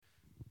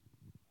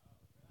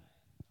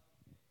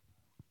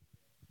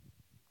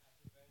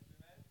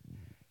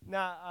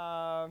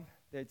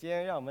对，今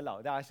天让我们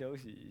老大休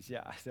息一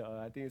下 so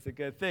I think it's a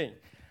good thing.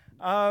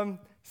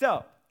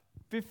 So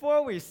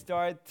before we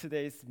start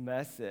today's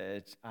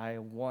message, I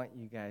want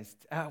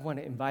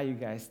to invite you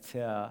guys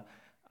to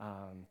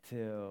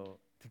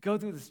go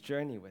through this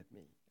journey with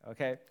me.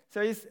 Okay,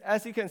 so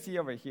as you can see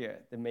over here,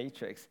 the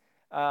Matrix.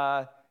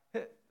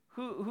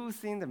 Who's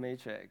seen the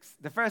Matrix?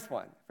 The first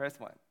one.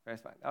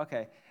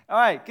 Okay, all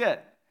right, good.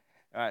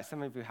 All right,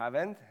 some of you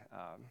haven't.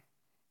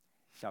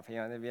 小朋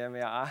友那边没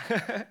有啊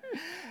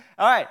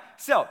All right,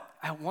 so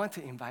I want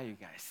to invite you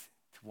guys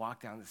to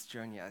walk down this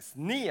journey as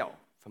Neo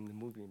from the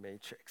movie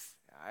Matrix.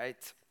 All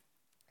right,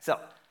 so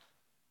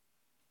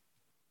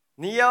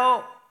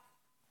Neo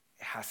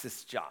has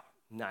his job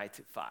 9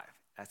 to 5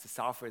 as a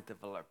software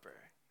developer.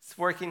 He's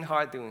working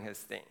hard doing his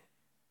thing,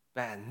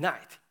 but at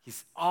night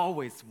he's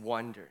always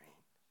wondering,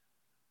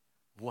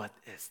 what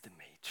is the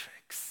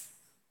Matrix?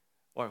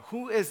 Or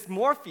who is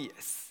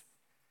Morpheus?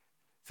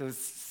 So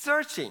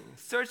searching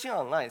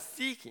online,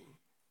 seeking,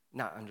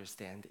 not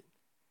understanding.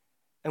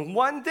 And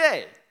one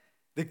day,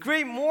 the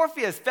great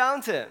Morpheus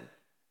found him,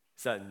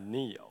 said,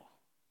 Neo,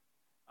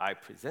 I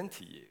present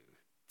to you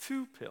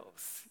 2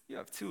 pills. You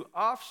have 2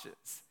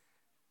 options.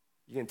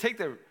 You can take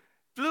the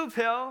blue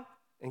pill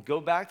and go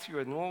back to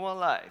your normal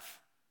life,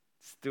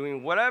 just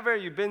doing whatever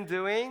you've been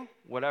doing,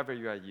 whatever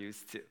you are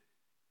used to.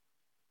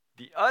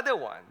 The other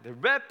one, the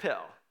red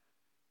pill,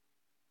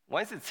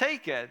 once you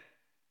take it,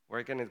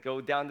 we're going to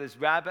go down this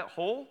rabbit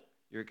hole.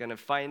 You're going to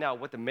find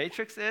out what the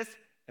Matrix is,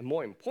 and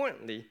more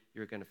importantly,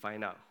 you're going to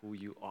find out who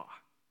you are.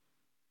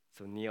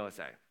 So Neo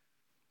said,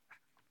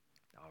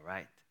 all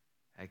right,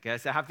 I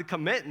guess I have to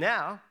commit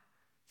now.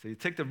 So he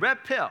took the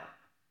red pill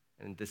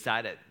and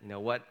decided, you know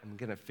what, I'm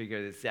going to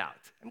figure this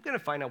out. I'm going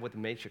to find out what the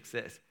Matrix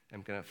is.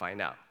 I'm going to find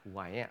out who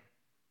I am.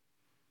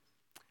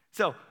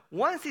 So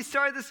once he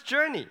started this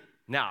journey,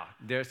 now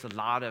there's a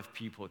lot of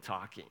people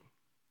talking.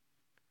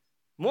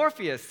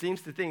 Morpheus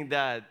seems to think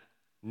that,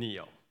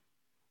 Neo,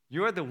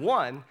 you're the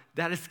one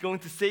that is going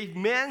to save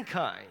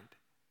mankind.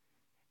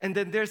 And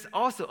then there's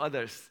also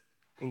others,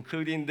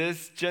 including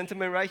this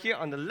gentleman right here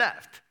on the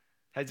left.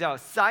 他叫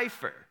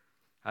Cypher.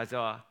 他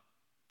说,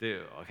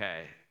 dude,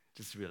 okay,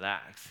 just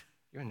relax.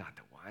 You're not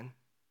the one.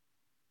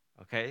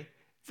 Okay?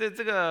 这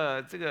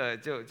个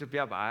就不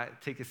要把它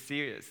take it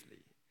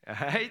seriously.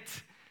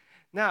 Alright?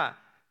 那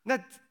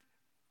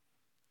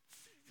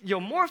有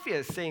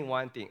Morpheus saying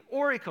one thing,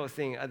 Oracle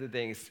saying other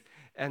things,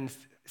 and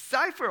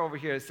Cypher over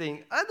here is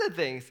saying other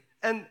things,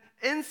 and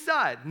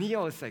inside,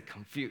 Neo is like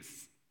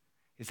confused.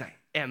 He's like,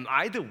 am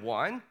I the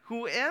one?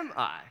 Who am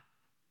I?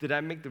 Did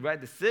I make the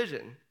right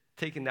decision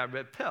taking that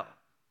red pill?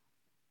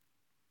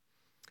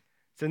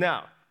 So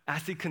now,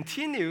 as he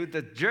continued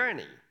the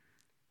journey,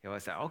 he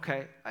was like,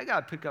 okay, I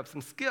got to pick up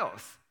some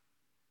skills.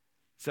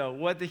 So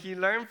what did he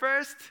learn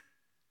first?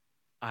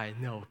 I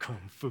know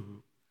Kung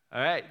Fu. All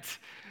right.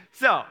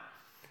 So,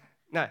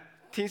 那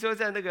听说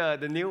在那个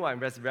The New One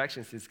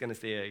Resurrections is going to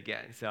say it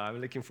again, so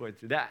I'm looking forward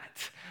to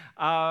that.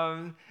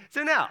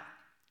 So now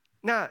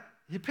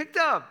he picked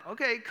up,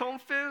 okay, Kung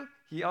Fu.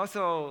 He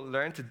also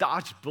learned to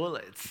dodge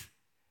bullets.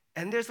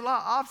 And there's a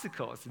lot of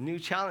obstacles, new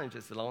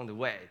challenges along the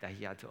way that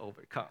he had to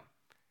overcome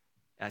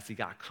as he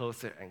got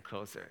closer and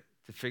closer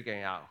to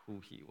figuring out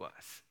who he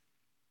was.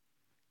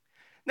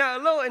 Now, a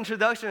little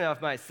introduction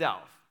of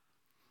myself.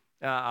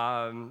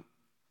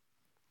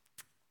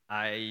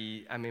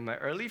 I'm in my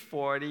early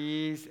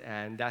 40s,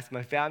 and that's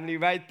my family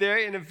right there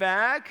in the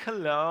back.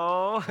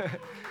 Hello.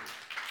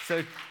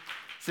 So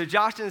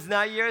Josh's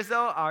 9 years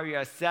old,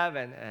 Aria is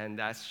 7, and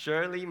that's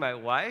Shirley, my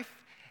wife.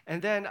 And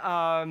then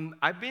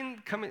I've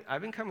been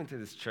coming to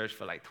this church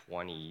for like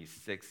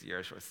 26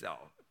 years or so.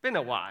 Been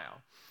a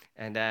while.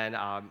 And then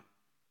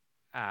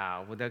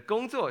我的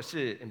工作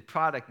是 in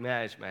product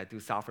management. I do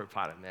software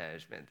product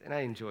management, and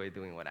I enjoy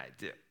doing what I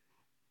do.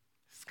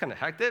 It's kind of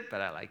hectic, but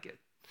I like it.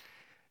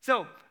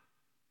 So,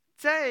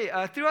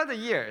 throughout the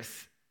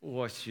years,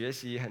 我学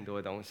习很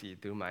多东西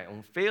through my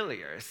own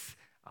failures,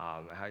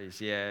 还有一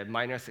些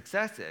minor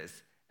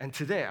successes. And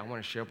today, I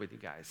want to share with you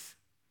guys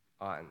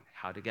on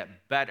how to get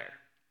better.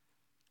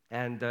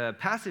 And the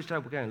passage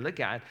that we're going to look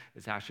at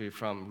is actually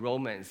from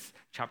Romans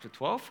chapter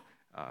 12,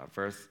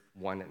 verse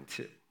 1 and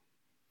 2.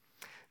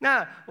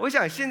 那我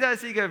想现在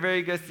是一个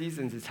very good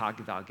season to talk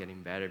about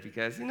getting better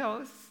because, you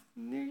know,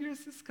 New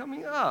Year's is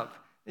coming up.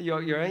 有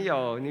人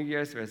有 New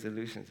Year's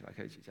resolutions 吗？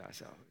可以举下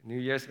手。New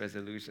Year's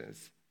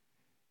resolutions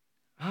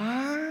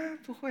啊，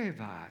不会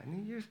吧 ？New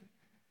Year's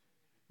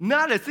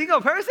not a single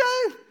person?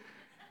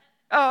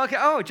 Oh, okay.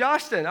 Oh,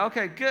 Justin.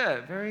 Okay,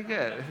 good, very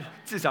good.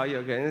 至少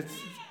有个人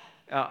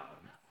啊，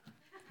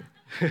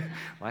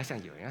我还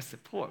想有人要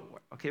support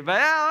我。Okay, but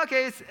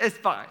okay, it's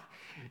fine.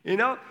 You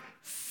know,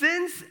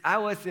 since I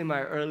was in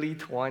my early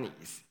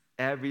 20s,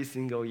 every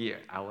single year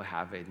I will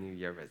have a New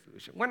Year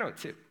resolution, 1 or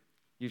 2,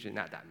 usually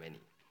not that many.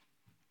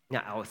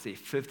 Now, I would say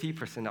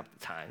 50% of the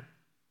time,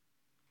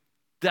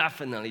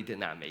 definitely did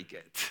not make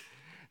it.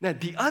 Now,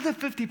 the other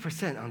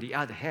 50%, on the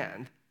other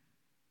hand,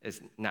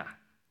 is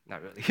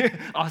Not really.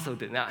 Also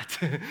did not.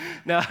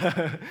 No.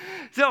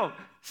 So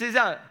实际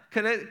上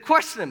可能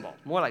questionable,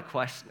 more like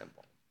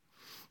questionable.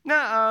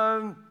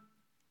 Now,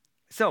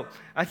 so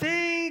I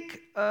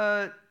think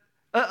a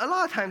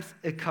lot of times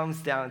it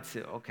comes down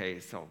to, okay,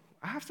 so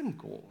I have some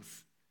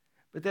goals,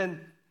 but then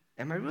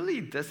am I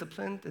really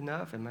disciplined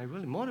enough? Am I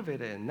really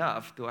motivated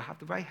enough? Do I have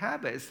the right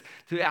habits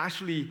to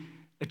actually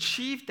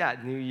achieve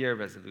that New Year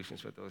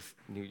resolutions or those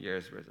New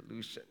Year's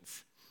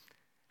resolutions?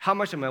 How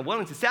much am I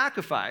willing to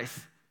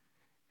sacrifice?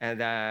 And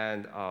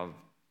then,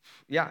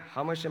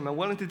 how much am I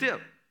willing to do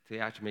to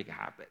actually make it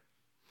happen?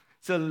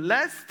 So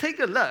let's take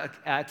a look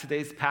at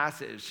today's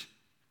passage.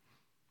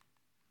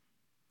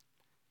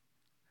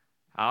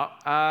 好，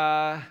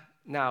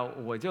那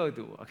我就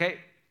读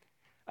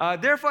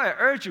 ，OK。Therefore, I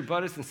urge you,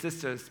 brothers and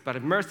sisters, by the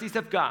mercies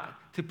of God,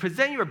 to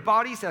present your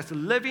bodies as a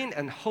living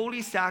and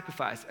holy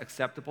sacrifice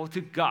acceptable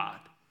to God,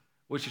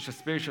 which is a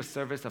spiritual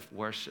service of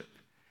worship.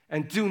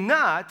 And do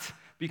not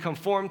be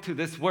conformed to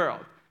this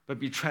world, but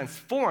be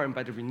transformed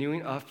by the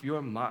renewing of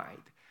your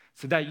mind,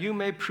 so that you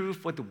may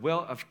prove what the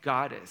will of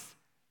God is,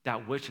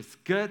 that which is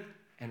good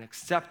and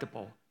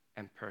acceptable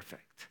and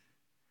perfect.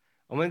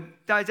 我们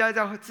大家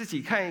再自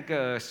己看一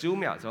个15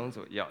秒钟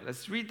左右。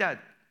Let's read that,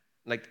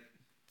 like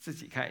自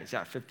己看一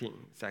下15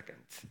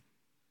 seconds.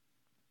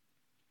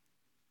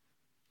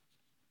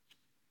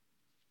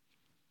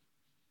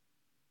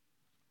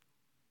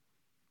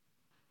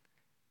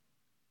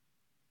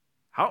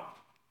 好，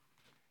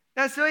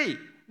那所以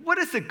what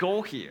is the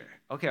goal here?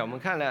 OK， 我们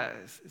看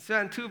了虽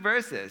然 two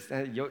verses，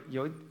 但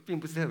并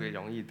不是特别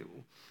容易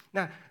读。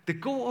那 the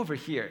goal over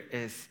here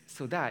is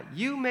so that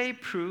you may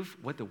prove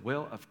what the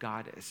will of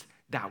God is,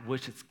 that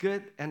which is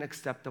good and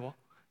acceptable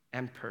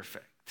and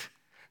perfect.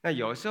 那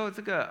有时候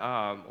这个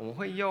我们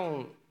会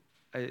用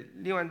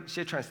另外一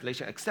些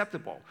translation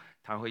acceptable，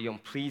 它会用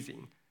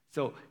pleasing.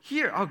 So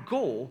here our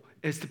goal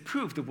is to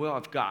prove the will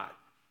of God,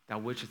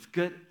 that which is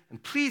good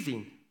and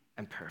pleasing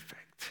and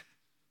perfect.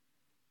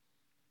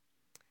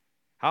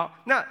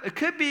 好，那 it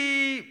could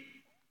be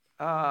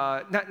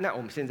那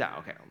我们现在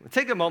OK，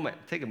 take a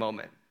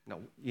moment. No,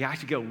 you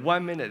actually go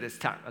 1 minute this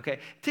time. OK,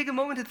 take a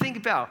moment to think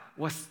about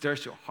what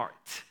stirs your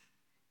heart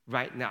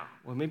right now,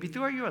 or maybe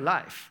throughout your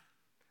life.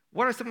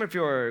 What are some of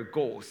your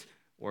goals?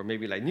 Or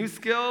maybe like new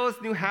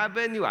skills, new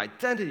habit, new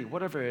identity,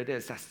 whatever it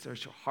is that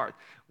stirs your heart,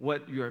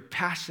 what you're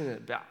passionate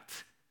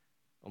about.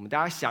 我们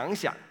大家想一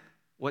想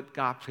what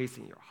God placed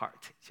in your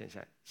heart. 现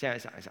在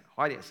想一想，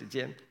花一点时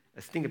间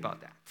let's think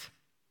about that.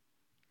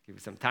 Give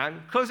it some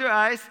time. Close your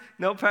eyes,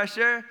 no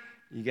pressure.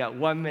 You got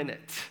 1 minute.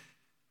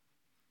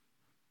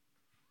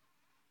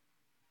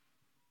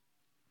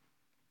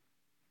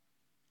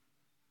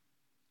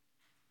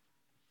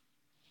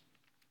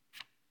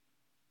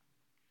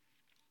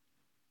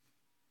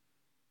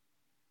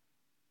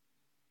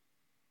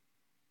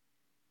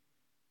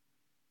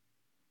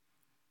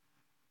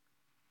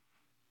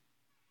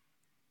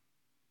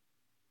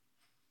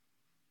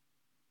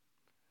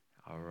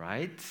 All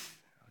right.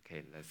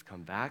 Okay, let's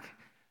come back.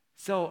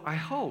 So I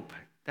hope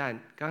that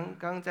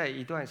刚在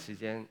一段时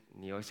间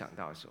你有想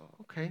到说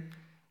 ，OK，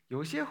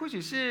 有些或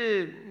许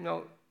是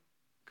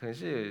可能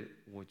是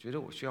我觉得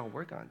我需要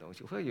work on 的东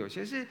西，或者有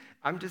些是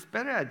I'm just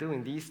better at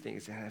doing these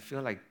things, and I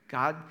feel like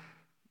God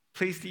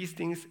placed these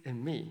things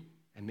in me,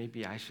 and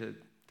maybe I should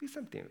do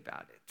something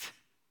about it.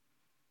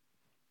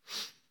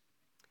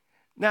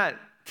 那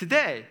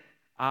today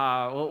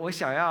我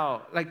想要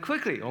like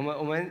quickly，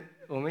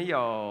 我们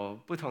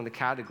有不同的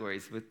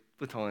categories with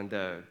不同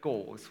的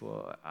goals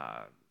或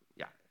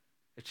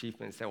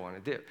achievements that I want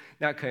to do.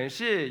 那可能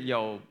是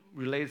有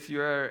related to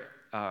your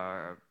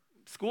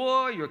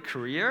school, your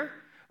career,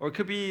 or it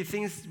could be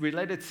things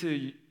related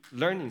to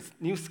learning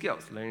new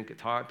skills, learning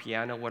guitar,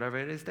 piano, whatever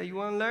it is that you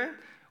want to learn,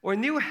 or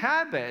new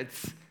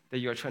habits that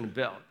you're trying to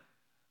build,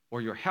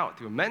 or your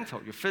health, your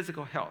mental, your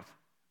physical health.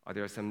 Are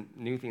there some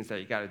new things that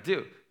you got to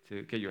do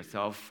to get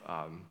yourself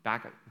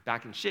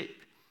back in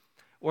shape?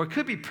 Or it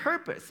could be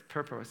purpose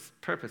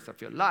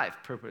of your life,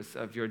 purpose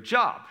of your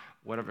job,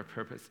 whatever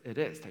purpose it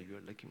is that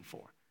you're looking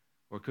for.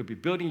 Or it could be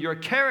building your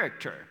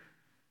character.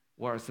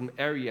 What are some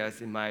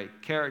areas in my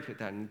character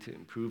that I need to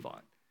improve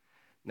on?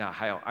 Now,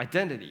 还有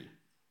identity.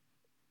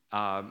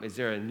 Is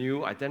there a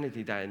new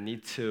identity that I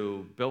need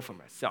to build for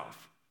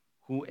myself?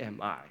 Who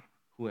am I?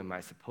 Who am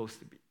I supposed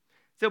to be?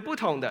 So 不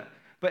同的,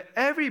 but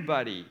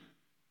everybody,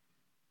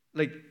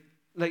 like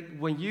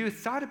when you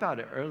thought about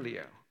it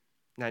earlier,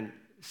 那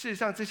事实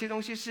上这些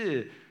东西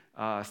是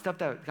stuff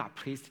that God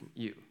placed in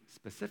you,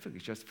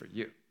 specifically just for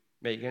you.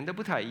 每个人都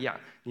不太一样，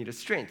你的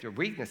strength, your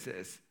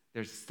weaknesses,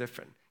 they're just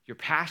different. Your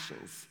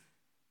passions,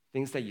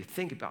 things that you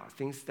think about,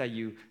 things that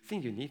you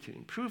think you need to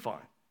improve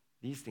on,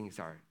 these things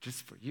are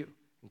just for you.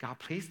 And God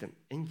placed them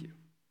in you.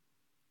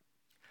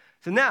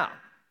 So now,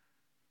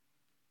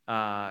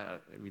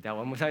 read that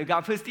one more time.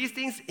 God puts these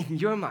things in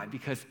your mind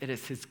because it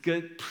is His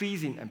good,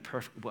 pleasing, and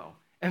perfect will.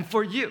 And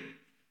for you,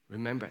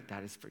 remember,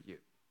 that is for you.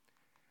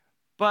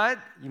 But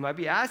you might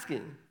be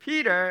asking,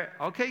 Peter,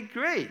 okay,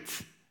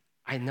 great.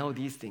 I know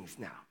these things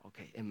now.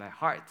 Okay, in my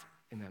heart,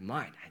 in my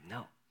mind, I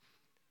know.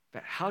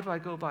 But how do I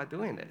go about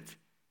doing it?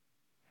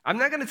 I'm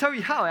not going to tell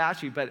you how,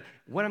 actually, but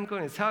what I'm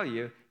going to tell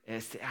you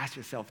is to ask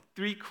yourself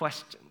 3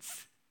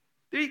 questions.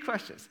 3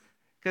 questions.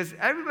 Because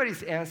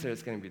everybody's answer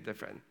is going to be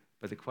different,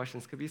 but the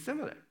questions could be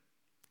similar.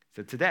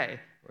 So today,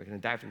 we're going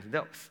to dive into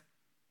those.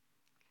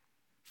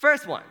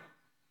 First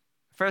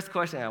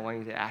question I want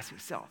you to ask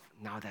yourself,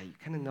 now that you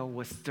kind of know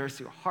what stirs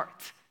your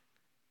heart,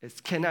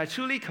 is can I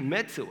truly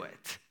commit to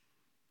it?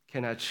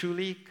 Can I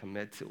truly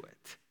commit to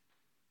it?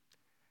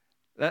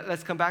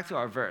 Let's come back to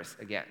our verse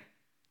again.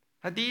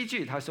 他第一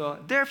句他说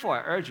Therefore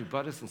I urge you,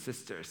 brothers and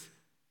sisters,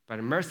 by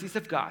the mercies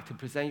of God, to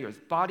present your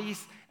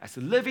bodies as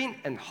a living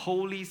and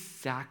holy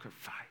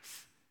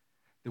sacrifice.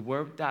 The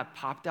word that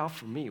popped out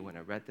for me when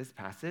I read this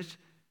passage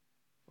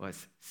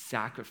was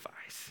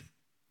sacrifice.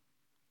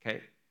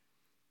 Okay?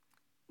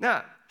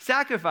 Now,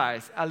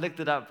 sacrifice, I looked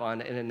it up on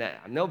the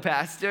internet. I'm no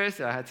pastor,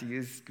 so I had to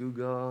use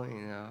Google,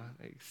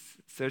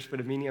 search for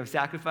the meaning of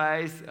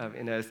sacrifice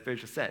in a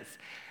spiritual sense.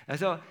 And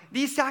so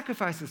these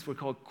sacrifices were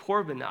called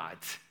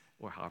korbanot,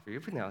 or however you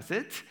pronounce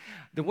it.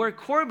 The word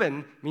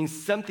korban means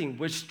something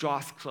which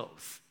draws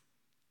close.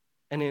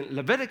 And in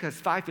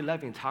Leviticus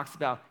 5:11 talks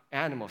about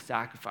animal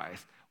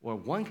sacrifice, where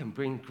one can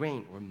bring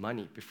grain or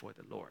money before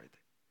the Lord.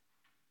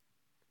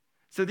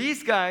 So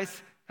these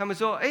guys, 他们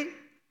说,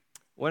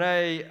 when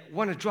I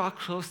want to draw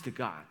close to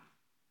God,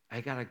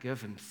 I got to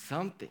give him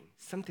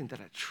something that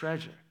I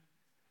treasure.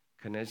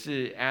 可能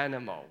是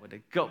animal, 我的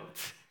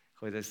goat,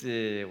 或者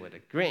是我的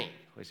grain,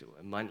 或者是我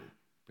的 money.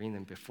 Bring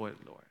them before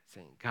the Lord,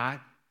 saying, God,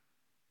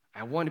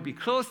 I want to be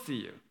close to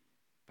you,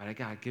 but I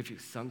got to give you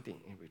something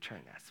in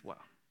return as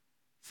well.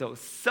 So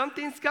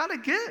something's got to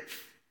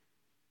give.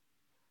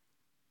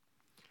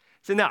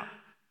 So now,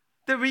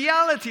 the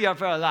reality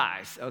of our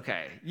lives,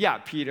 okay, yeah,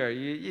 Peter,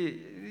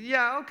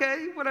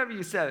 okay, whatever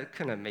you said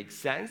kind of makes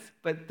sense,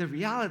 but the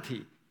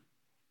reality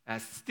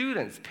as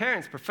students,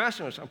 parents,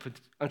 professionals,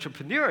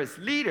 entrepreneurs,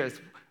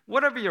 leaders,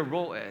 whatever your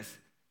role is,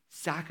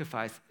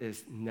 sacrifice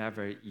is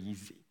never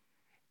easy.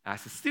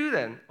 As a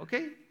student,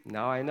 okay,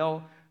 now I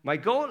know my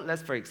goal,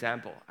 for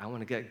example, I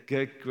want to get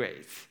good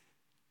grades,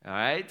 all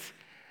right?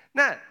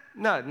 那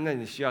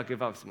你需要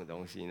give up 什么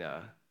东西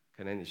呢？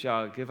可能你需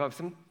要 give up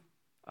some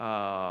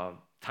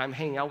time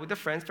hanging out with the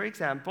friends, for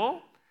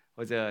example,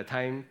 or the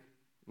time,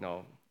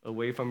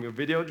 away from your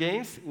video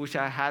games, which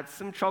I had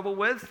some trouble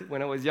with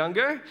when I was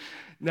younger.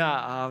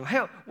 Now,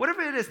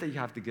 whatever it is that you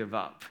have to give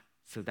up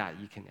so that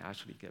you can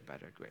actually get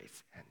better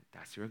grades, and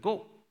that's your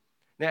goal.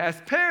 Now, as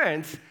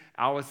parents,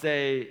 I would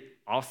say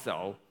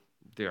also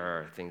there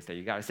are things that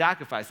you got to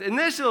sacrifice.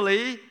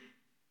 Initially,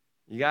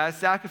 you got to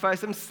sacrifice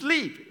some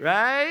sleep,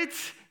 right?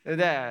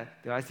 There,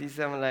 do I see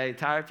some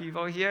tired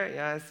people here?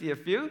 Yeah, I see a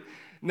few.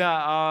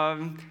 那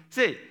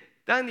所以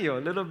当你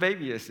有 little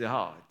baby 的时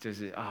候，就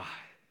是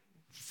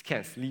just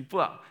can't sleep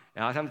well。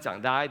然后他们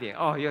长大一点，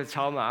又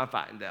超麻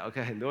烦的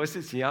 ，OK， 很多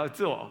事情要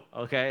做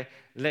 ，OK，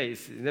 累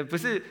死。那不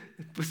是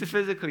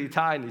physically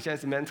tired， 你现在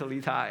是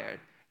mentally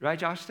tired，right,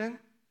 Justin?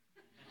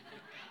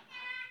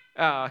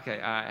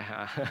 Okay, all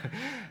right.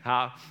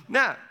 好，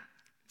那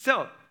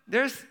so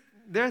there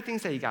are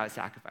things that you gotta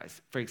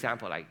sacrifice. For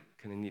example, like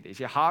可能你的一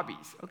些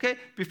hobbies, okay?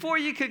 Before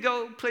you could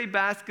go play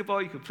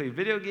basketball, you could play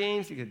video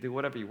games, you could do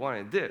whatever you want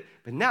to do.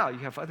 But now you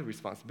have other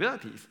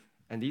responsibilities,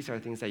 and these are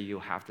things that you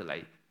have to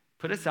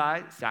put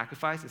aside,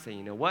 sacrifice, and say,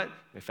 you know what?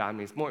 My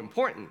family is more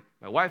important.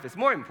 My wife is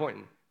more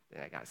important.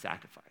 Then I gotta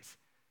sacrifice.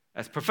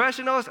 As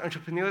professionals,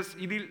 entrepreneurs,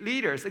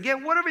 leaders,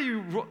 again,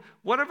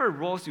 whatever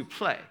roles you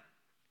play,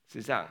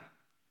 实际上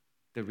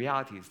the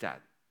reality is that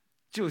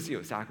就是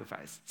有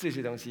sacrifice. 这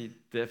些东西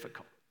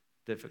difficult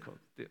to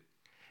do.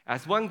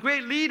 As one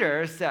great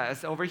leader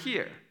says over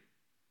here,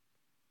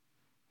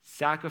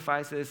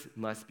 sacrifices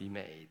must be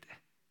made.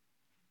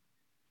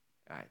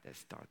 All right,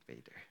 that's Darth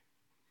Vader.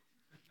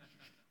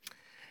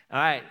 All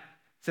right,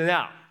 so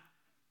now,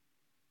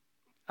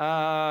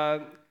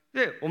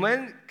 对，我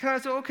们看到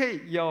说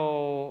 ，OK，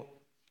 有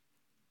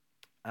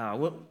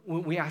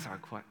we ask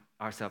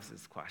ourselves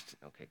this question,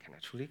 okay, can I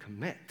truly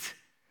commit?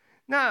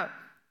 那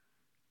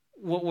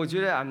我觉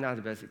得 I'm not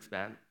the best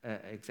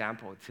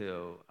example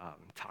to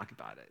talk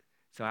about it.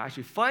 So I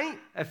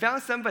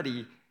found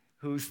somebody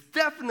who's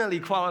definitely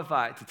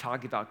qualified to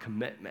talk about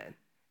commitment,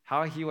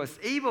 how he was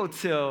able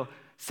to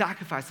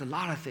sacrifice a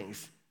lot of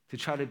things to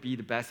try to be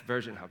the best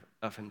version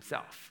of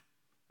himself.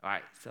 All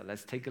right, so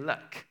let's take a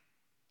look.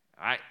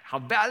 All right, how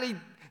badly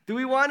do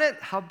we want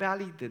it? How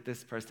badly did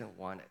this person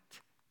want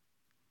it?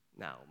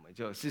 那我们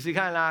就试试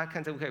看啦，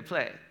看可不可以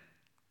play.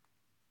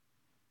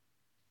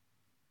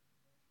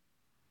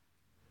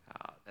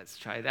 好 let's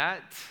try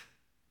that.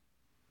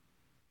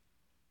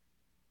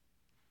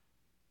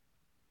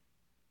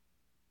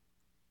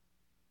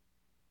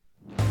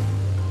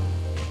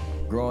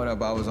 Growing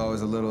up, I was always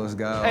the littlest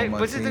guy on my team.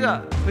 不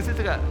是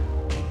这个。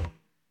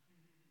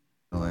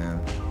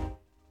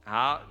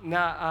好，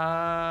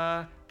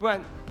那不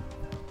然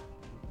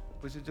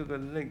不是这个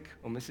link，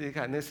 我们试试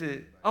看，那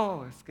是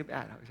skip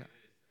ad 好像。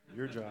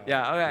Your job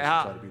Yeah, okay, is to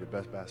how? try to be the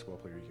best basketball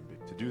player you can be.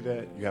 To do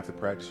that, you have to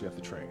practice, you have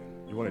to train.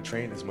 You want to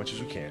train as much as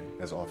you can,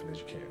 as often as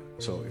you can.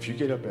 So if you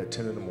get up at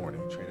 10 in the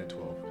morning, train at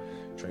 12,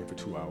 train for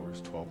 2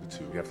 hours, 12 to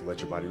 2. You have to let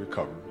your body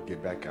recover,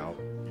 get back out,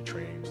 you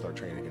train, start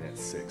training again at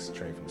 6,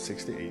 train from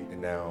 6 to 8, and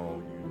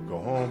now you go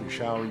home, you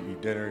shower, you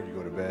eat dinner, you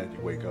go to bed,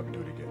 you wake up, you do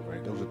it again,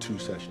 right? Those are 2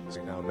 sessions.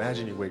 Now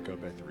imagine you wake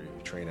up at 3,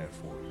 you train at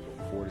 4, you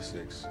go 4 to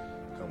 6,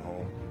 come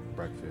home,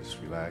 breakfast,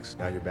 relax.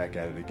 Now you're back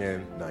at it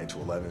again, 9 to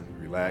 11,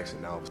 relax,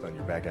 and now all of a sudden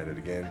you're back at it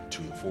again,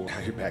 2 to 4, now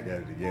you're back at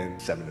it again,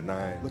 7 to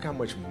 9. Look how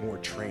much more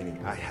training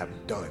I have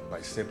done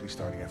by simply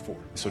starting at 4.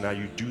 So now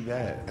you do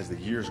that as the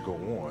years go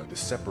on, the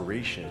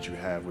separation that you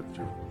have with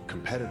your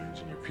competitors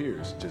and your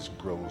peers just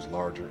grows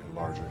larger and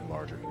larger and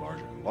larger and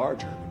larger and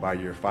larger. And by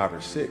year 5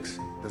 or 6, it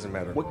doesn't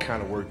matter what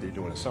kind of work they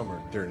do in the summer,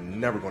 they're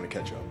never going to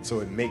catch up. So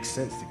it makes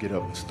sense to get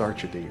up and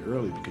start your day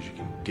early because you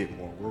can get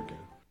more work in.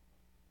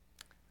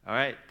 All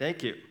right,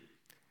 thank you.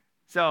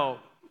 So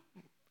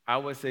I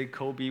would say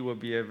Kobe would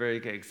be a very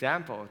good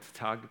example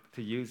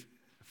to use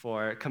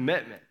for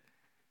commitment.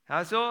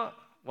 他说，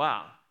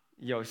哇，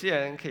有些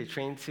人可以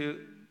train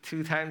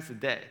two times a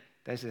day，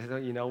 但是他说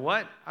 ，you know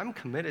what? I'm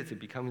committed to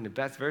becoming the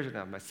best version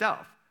of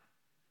myself.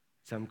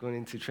 So I'm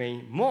going to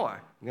train more.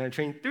 I'm going to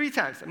train 3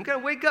 times. I'm going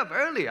to wake up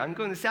early. I'm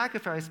going to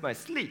sacrifice my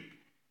sleep.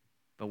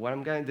 But what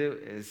I'm going to do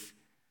is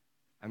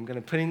I'm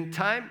going to put in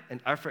time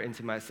and effort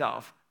into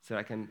myself so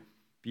I can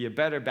be a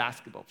better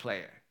basketball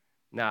player.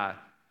 Now,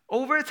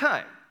 over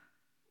time,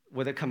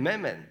 with a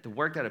commitment, the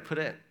work that I put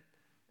in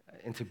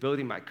into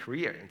building my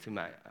career, into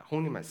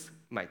honing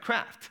my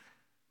craft,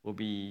 will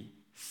be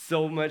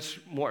so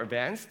much more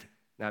advanced.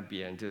 那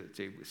别人就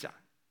追不上.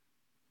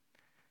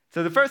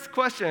 So the first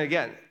question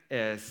again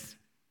is,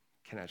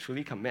 can I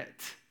truly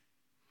commit?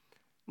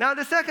 Now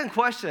the second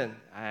question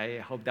I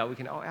hope that we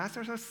can all ask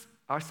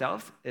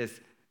ourselves is,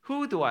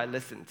 who do I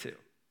listen to?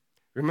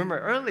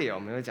 Remember earlier, 我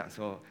们有讲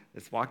说,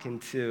 let's walk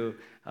into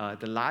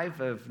the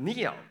life of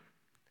Neo.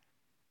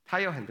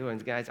 他有很多人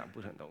跟他讲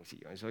不同的东西，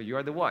有人说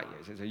you're the one， 有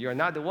人说 you're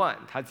not the one，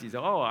 他自己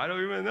说 oh I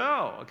don't even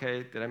know.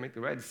 Okay, did I make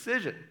the right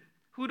decision?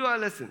 Who do I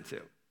listen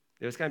to?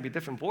 There's going to be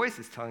different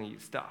voices telling you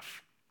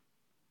stuff.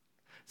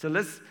 So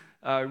let's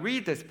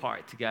read this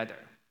part together.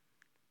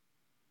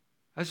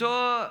 他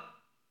说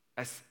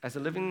as a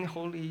living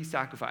holy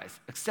sacrifice,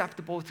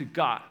 acceptable to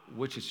God,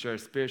 which is your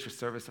spiritual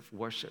service of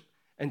worship,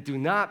 and do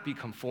not be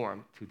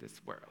conformed to this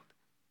world.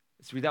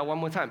 Let's read that one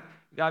more time.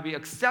 You got to be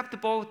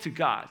acceptable to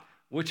God,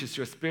 which is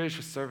your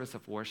spiritual service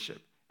of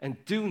worship, and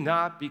do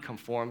not be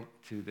conformed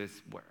to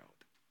this world.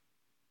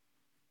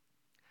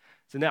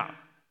 So now,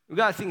 we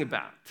got to think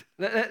about,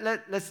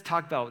 let's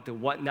talk about the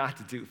what not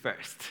to do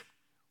first.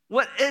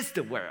 What is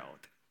the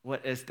world?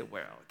 What is the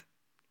world?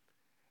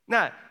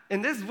 Now,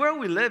 in this world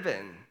we live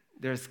in,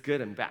 there's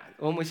good and bad.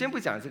 我们先不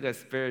讲这个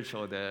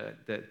spiritual 的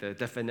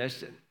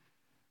definition.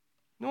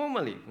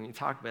 Normally, when you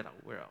talk about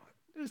our world,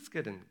 there's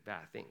good and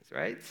bad things,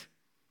 right?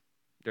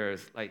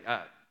 There's like,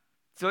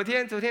 昨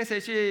天谁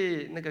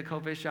去那个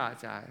coffee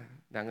shots 啊？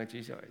两个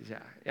举手一下。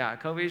Yeah,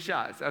 coffee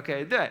shots.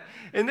 Okay, 对。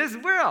In this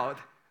world,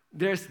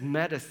 there's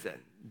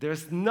medicine,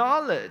 there's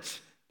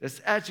knowledge,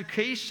 there's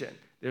education,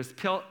 there's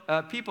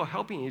people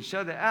helping each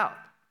other out,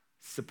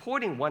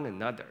 supporting one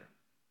another,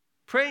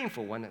 praying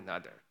for one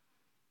another.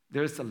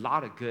 There's a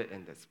lot of good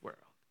in this world.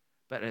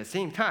 But at the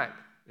same time,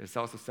 there's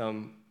also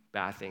some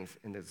bad things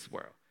in this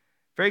world.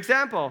 For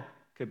example,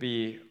 could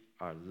be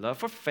our love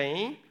for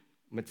fame,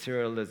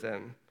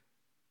 materialism,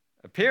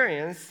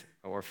 appearance,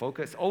 or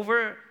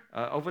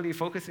overly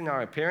focusing on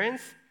our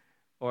appearance,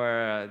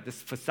 or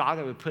this facade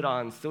that we put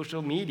on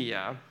social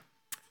media,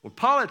 or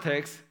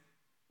politics,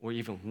 or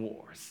even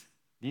wars.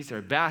 These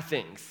are bad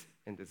things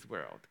in this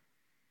world.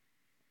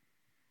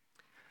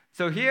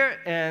 So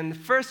here in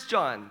 1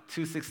 John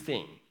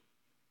 2:16,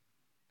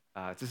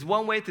 just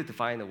one way to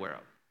define the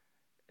world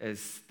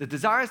is the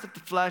desires of the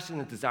flesh and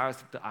the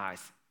desires of the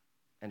eyes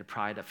and the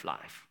pride of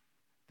life.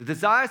 The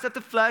desires of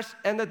the flesh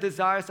and the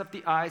desires of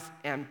the eyes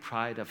and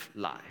pride of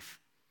life.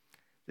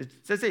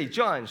 在这里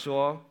John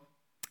说，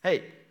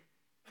嘿，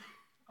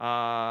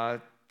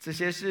这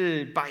些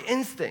是 by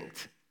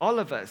instinct. All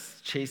of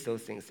us chase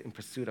those things in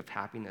pursuit of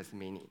happiness and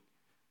meaning.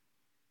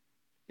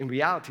 In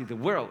reality, the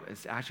world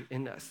is actually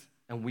in us,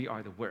 and we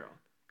are the world.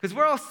 Because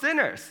we're all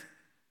sinners.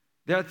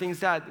 There are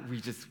things that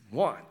we just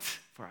want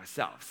for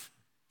ourselves.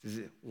 就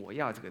是我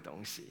要这个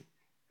东西,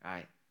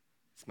 right?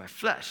 It's my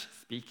flesh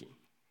speaking.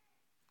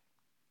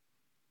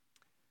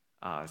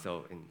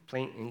 So in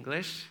plain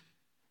English,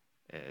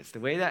 it's the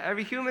way that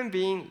every human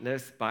being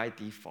lives by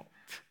default.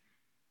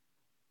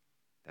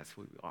 That's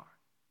who we are.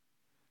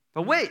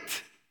 But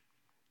wait,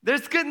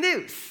 there's good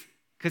news,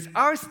 because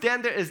our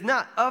standard is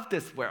not of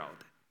this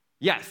world.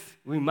 Yes,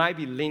 we might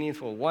be leaning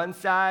toward one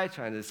side,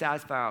 trying to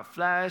satisfy our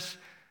flesh,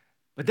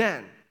 but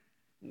then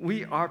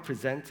we are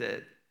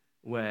presented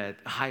with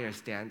a higher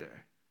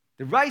standard,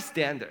 the right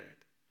standard.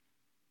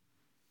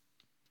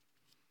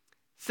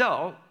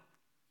 So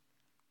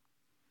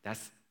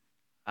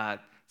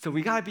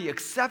we gotta be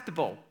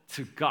acceptable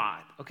to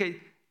God.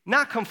 Okay,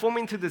 not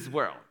conforming to this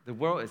world. The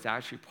world is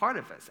actually part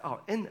of us,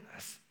 in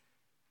us.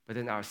 But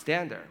then our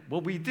standard,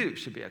 what we do,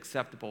 should be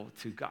acceptable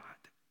to God.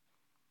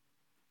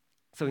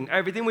 So in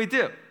everything we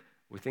do,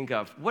 we think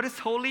of what is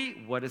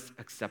holy, what is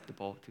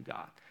acceptable to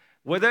God.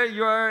 Whether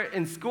you're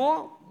in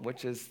school,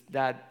 which is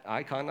that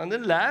icon on the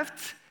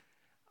left,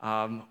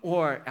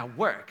 or at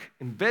work,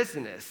 in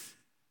business,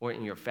 or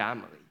in your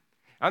family.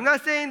 I'm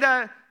not saying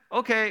that,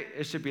 okay,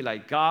 it should be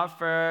like God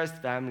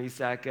first, family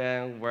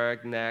second,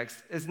 work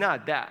next. It's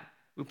not that.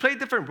 We play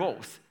different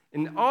roles.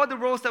 In all the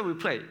roles that we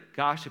play,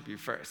 God should be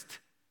first.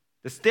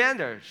 The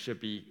standard should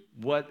be,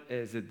 what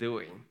is it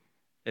doing?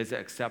 Is it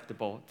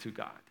acceptable to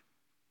God?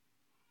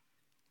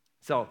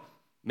 So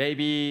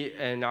maybe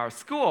in our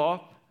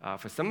school,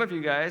 for some of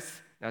you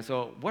guys,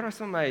 so what are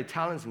some of my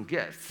talents and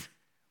gifts?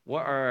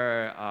 What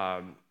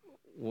are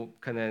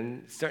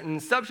certain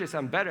subjects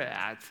I'm better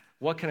at?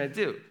 What can I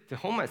do to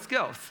hone my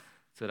skills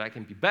so that I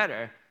can be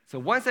better? So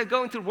once I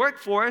go into the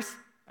workforce,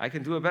 I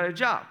can do a better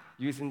job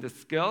using the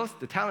skills,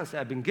 the talents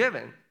that I've been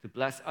given to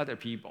bless other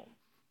people.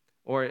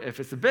 Or if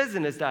it's a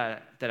business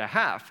that I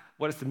have,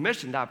 what is the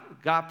mission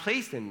that God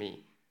placed in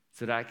me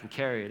so that I can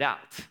carry it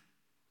out?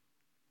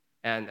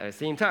 And at the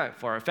same time,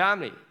 for our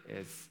family,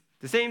 it's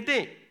the same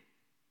thing.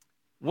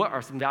 What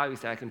are some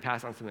values that I can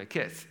pass on to my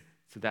kids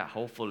so that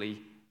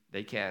hopefully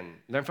they can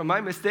learn from my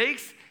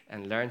mistakes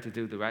and learn to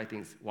do the right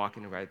things, walk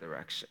in the right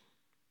direction?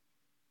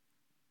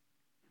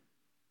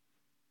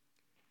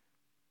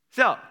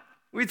 So,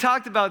 we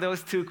talked about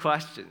those two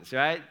questions,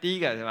 right? 第一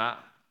个什么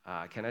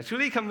？Can I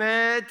truly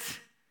commit?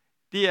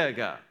 第二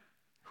个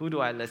Who do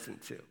I listen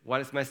to?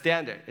 What is my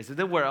standard? Is it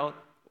the world,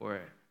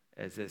 or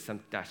is it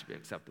something that should be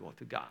acceptable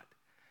to God?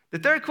 The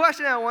third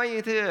question I want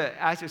you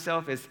to ask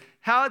yourself is,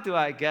 how do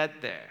I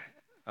get there?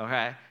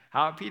 Okay?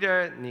 好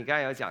Peter, 你刚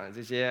才有讲的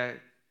这些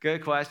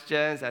good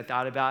questions. I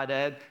thought about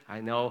it.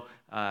 I know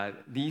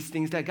these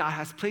things that God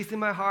has placed in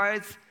my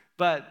heart,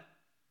 but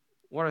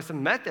what are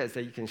some methods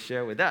that you can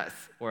share with us,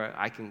 or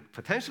I can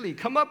potentially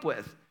come up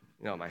with,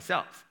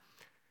 myself?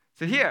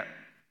 So here,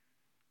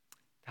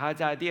 他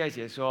在第二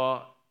节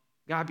说,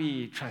 God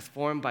be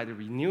transformed by the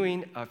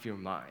renewing of your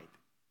mind.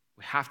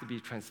 We have to be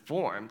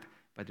transformed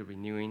by the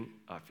renewing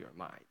of your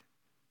mind.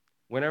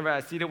 Whenever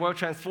I see the word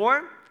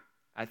transform,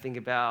 I think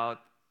about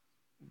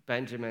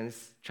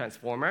Benjamin's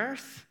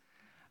Transformers.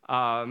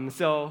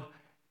 So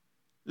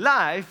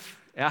life,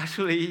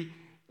 actually,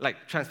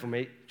 like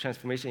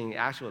transformation in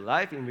actual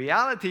life, in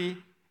reality,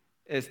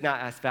 is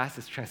not as fast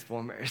as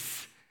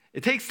Transformers.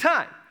 It takes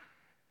time.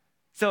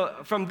 So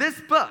from this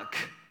book,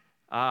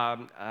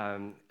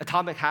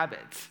 Atomic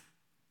Habits,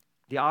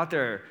 the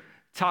author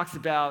talks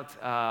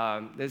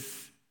about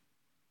this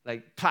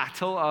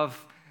plateau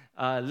of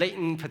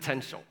latent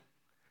potential.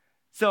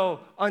 So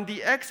on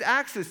the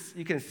x-axis,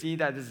 you can see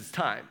that this is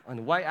time. On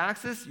the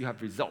y-axis, you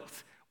have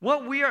results.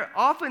 What we are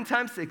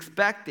oftentimes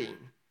expecting,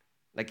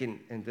 like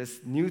in this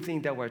new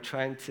thing that we're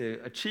trying to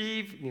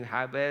achieve, new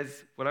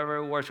habits,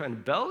 whatever we're trying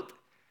to build,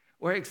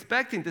 we're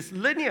expecting this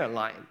linear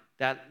line,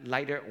 that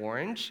lighter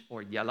orange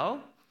or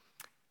yellow.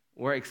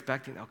 We're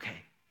expecting,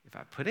 okay, if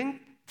I put in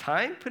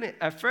time, put in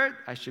effort,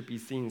 I should be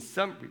seeing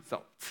some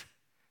results.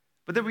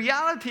 But the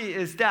reality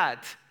is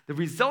that the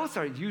results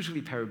are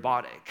usually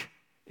parabolic.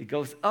 It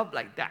goes up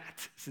like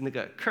that. 是那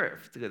个 curve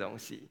这个东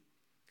西.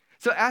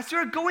 So as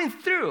you're going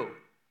through,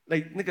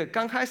 like 那个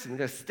刚开始那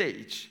个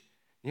stage,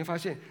 你会发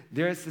现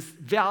there's this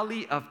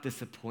valley of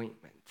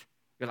disappointment.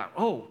 You're like,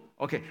 oh,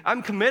 okay,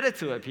 I'm committed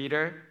to it,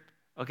 Peter.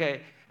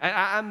 Okay,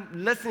 I'm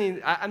listening,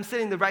 I'm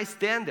setting the right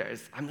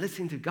standards. I'm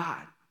listening to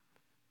God.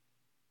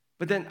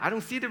 But then I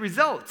don't see the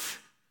results.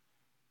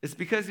 It's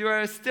because you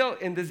are still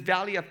in this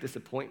valley of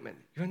disappointment.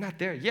 You're not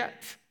there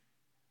yet.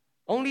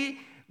 Only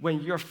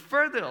when you're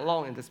further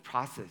along in this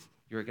process,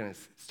 you're going to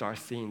start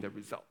seeing the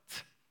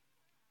results.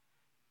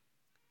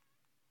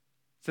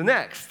 So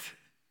next,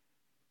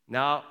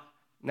 now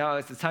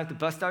it's the time to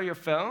bust out your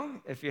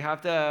phone. If you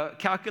have the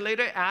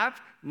calculator app,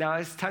 now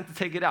it's time to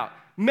take it out.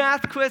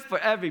 Math quiz for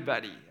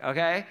everybody,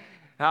 okay?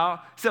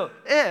 So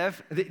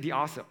if the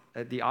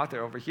author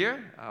over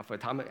here for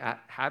Atomic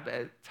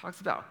Habit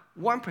talks about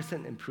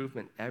 1%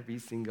 improvement every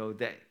single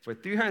day for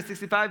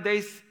 365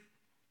 days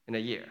in a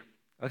year,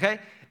 okay?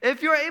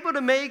 If you're able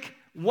to make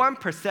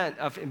 1%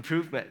 of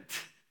improvement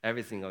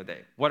every single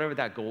day, whatever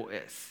that goal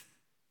is.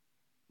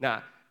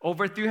 Now,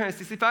 over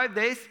 365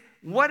 days,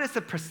 what is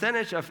the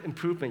percentage of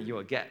improvement you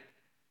will get?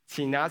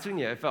 请拿出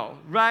你的 phone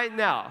right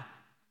now.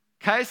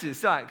 开始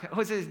算，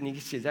或者你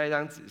写在一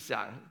张纸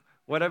上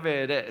whatever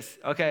it is.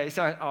 Okay,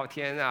 像哦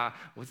天啊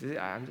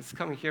，I'm just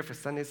coming here for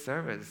Sunday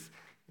service.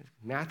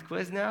 Math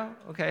quiz now?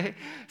 Okay.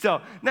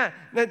 So, 那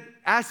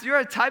as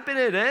you're typing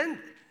it in,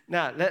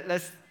 now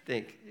let's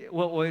think.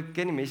 我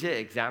给你们一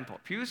些 example.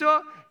 比如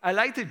说 I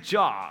like to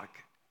jog,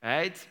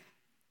 right?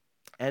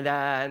 And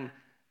then,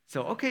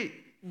 so okay,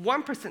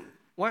 1%.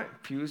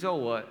 比如说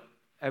我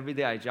every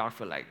day I jog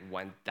for like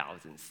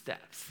 1,000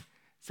 steps.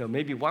 So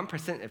maybe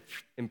 1%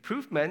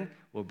 improvement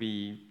will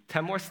be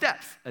 10 more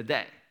steps a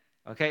day.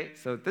 Okay,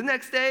 so the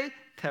next day,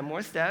 10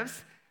 more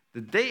steps.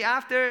 The day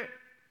after,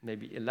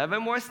 maybe 11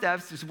 more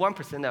steps, just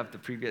 1% of the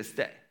previous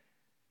day.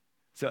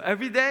 So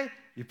every day,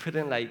 you put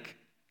in like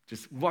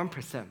just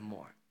 1%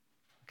 more.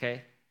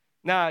 Okay?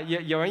 那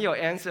有人有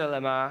answer 了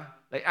吗？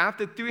 Like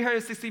after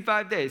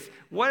 365 days,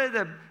 what is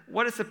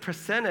the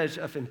percentage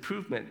of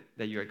improvement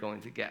that you are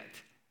going to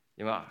get?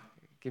 有没有？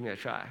 Give me a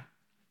try.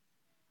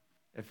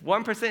 If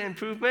 1%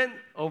 improvement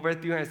over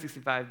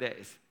 365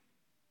 days.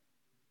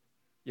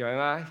 有人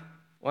吗？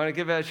 Want to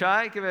give it a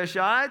try? Give it a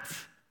shot?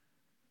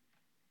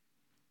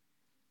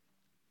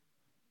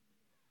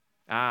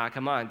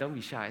 Come on, don't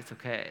be shy. It's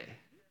okay.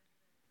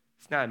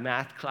 It's not a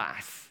math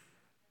class.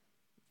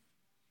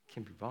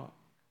 Can be wrong.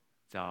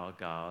 糟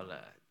糕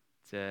了，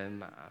真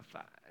麻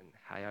烦，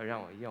还要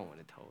让我用我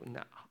的头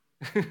脑。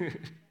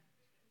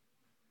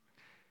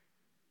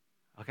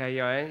OK，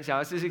 有人想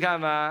要试试看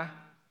吗？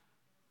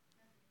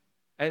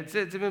哎，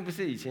这边不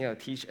是以前有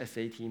teach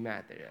SAT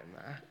math 的人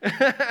吗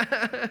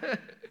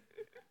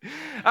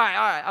？All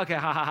right, OK，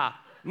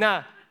 好。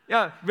那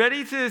要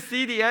ready to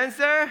see the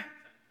answer？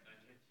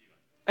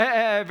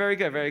 very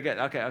good.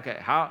 OK，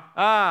 好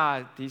啊，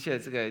的确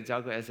这个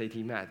教过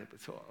SAT math 不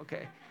错。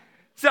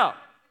OK，so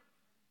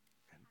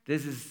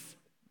this is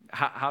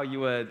how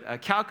you would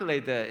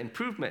calculate the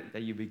improvement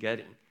that you'll be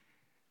getting.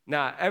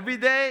 Now, every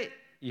day,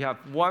 you have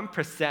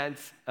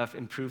 1% of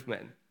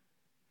improvement.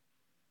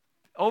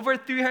 Over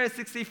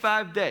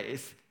 365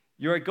 days,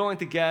 you're going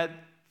to get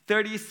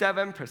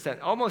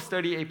 37%, almost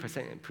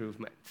 38%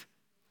 improvement.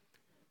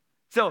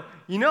 So,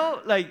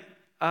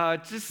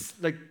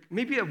 just like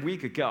maybe a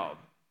week ago,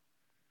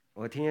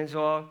 我听人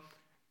说,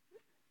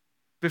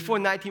 before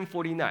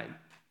 1949,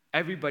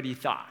 everybody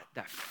thought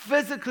that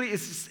physically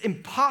it's just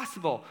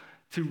impossible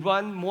to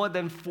run more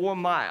than 1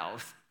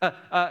 mile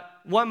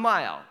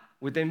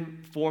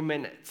within 4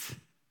 minutes.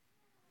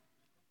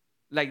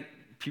 Like,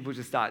 people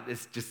just thought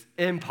it's just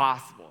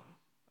impossible,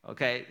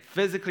 okay?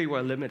 Physically,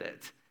 we're limited.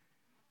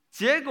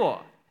 结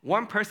果,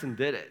 one person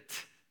did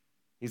it.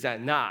 He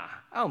said, nah,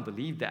 I don't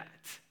believe that.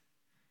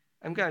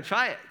 I'm going to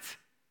try it.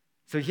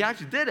 So he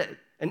actually did it.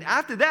 And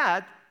after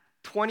that,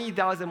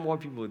 20,000 more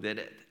people did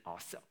it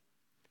also.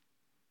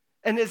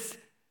 And it's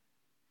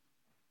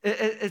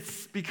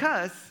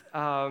because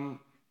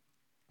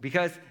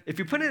if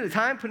you put in the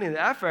time, put in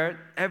the effort,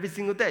 every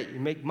single day,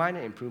 you make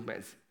minor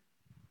improvements,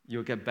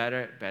 you'll get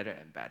better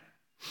and better.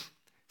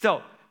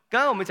 So,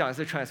 刚刚我们讲的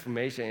是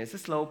transformation. It's a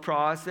slow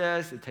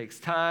process. It takes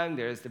time.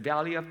 There's the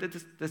valley of the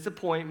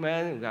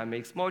disappointment. We've got to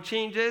make small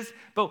changes.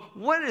 But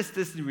what is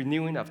this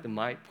renewing of the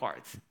mind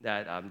part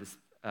that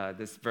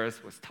this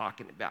verse was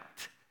talking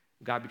about?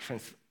 We got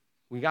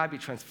to be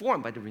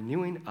transformed by the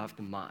renewing of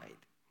the mind.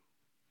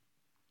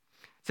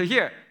 So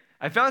here,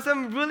 I found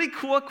some really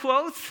cool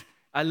quotes.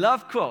 I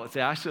love quotes,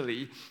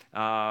 actually.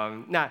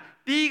 那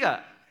第一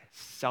个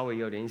稍微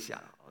有点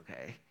小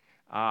OK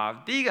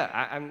第一个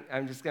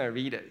I'm just going to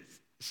read it.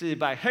 是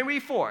by Henry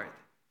Ford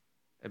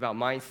about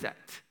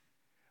mindset.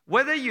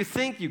 Whether you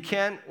think you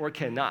can or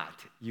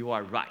cannot, you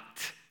are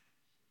right.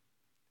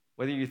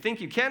 Whether you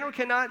think you can or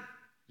cannot,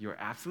 you're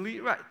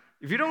absolutely right.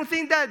 If you don't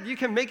think that you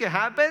can make it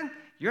happen,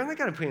 you're not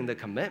going to put in the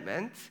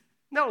commitment.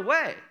 No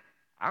way.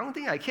 I don't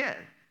think I can,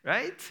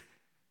 right?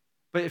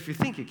 But if you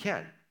think you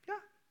can,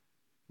 yeah,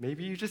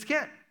 maybe you just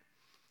can.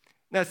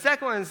 Now, the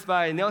second one is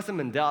by Nelson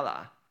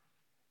Mandela.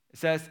 It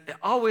says, it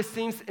always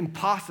seems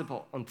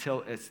impossible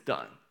until it's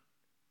done.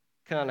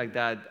 Kind of like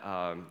that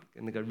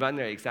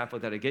runner example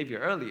that I gave you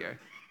earlier.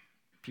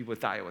 People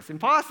thought it was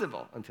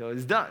impossible until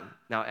it's done.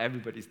 Now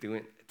everybody's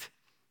doing it,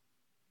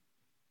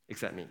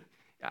 except me.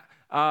 Yeah.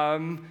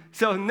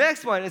 So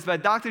next one is by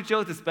Dr.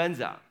 Joe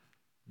Dispenza.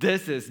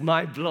 This is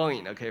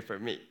mind-blowing, okay, for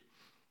me.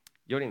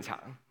 有点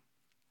长。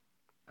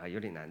有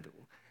点难读。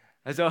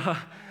So,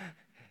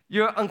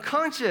 your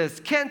unconscious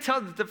can't tell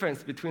the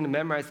difference between the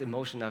memorized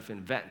emotion of an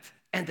event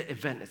and the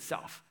event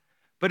itself.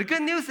 But the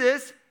good news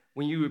is,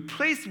 when you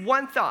replace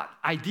one thought,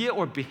 idea,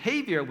 or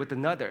behavior with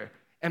another,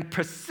 and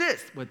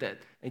persist with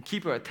it, and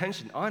keep your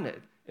attention on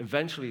it,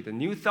 eventually the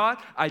new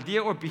thought,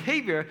 idea, or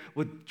behavior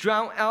will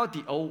drown out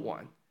the old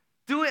one.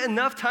 Do it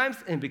enough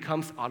times and it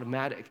becomes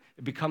automatic.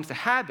 It becomes a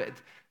habit,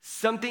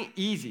 something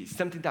easy,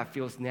 something that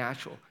feels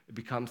natural. It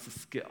becomes a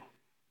skill.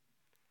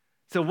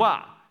 So,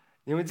 wow,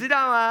 你们知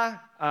道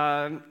吗？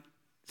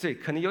所以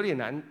可能有点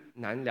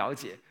难了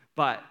解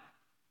but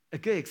a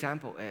good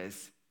example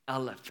is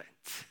elephant.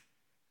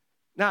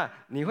 那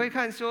你会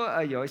看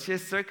说，有一些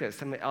circus，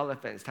 他们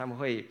elephants， 他们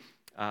会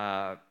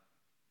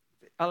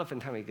elephant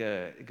他们一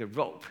个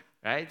rope，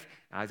 right？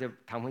 然后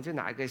他们就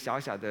拿一个小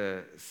小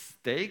的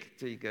stake，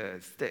 这个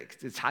stick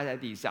就插在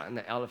地上，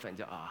那 elephant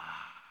就I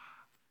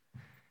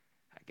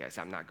guess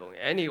I'm not going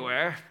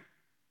anywhere.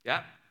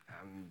 Yeah,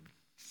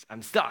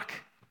 I'm stuck.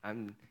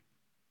 I'm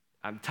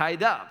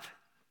tied up.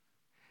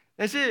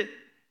 但是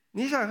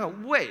你想想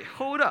看 wait,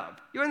 hold up.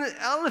 You're an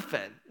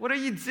elephant. What are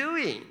you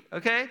doing?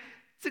 Okay?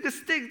 这个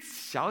stick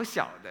小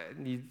小的，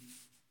你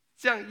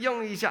这样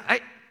用一下，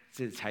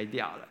这拆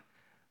掉了。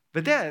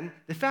But then,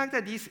 the fact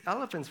that these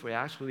elephants were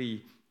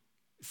actually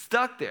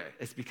stuck there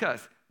is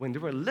because when they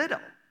were little,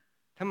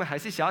 他们还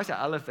是小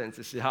elephants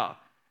的时候，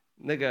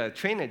那个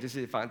trainer 就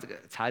是放这个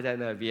插在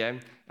那边，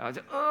然后就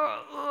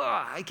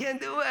I can't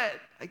do it.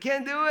 I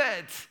can't do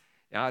it.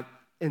 然后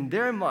in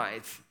their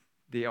minds,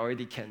 they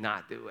already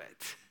cannot do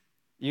it.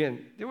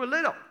 Even they were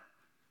little.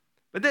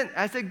 But then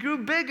as they grew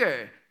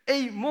bigger,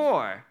 ate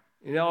more,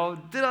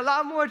 did a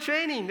lot more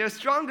training, they're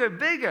stronger,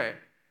 bigger.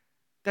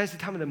 但是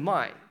他们的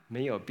mind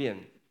没有变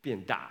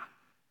大，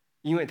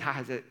因为他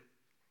还在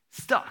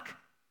stuck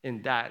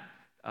in that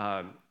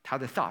他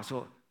的 thought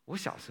说，我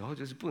小时候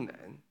就是不能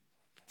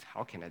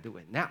 ，How can I do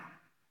it now?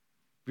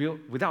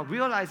 Without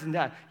realizing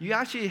that, you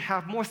actually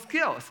have more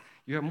skills,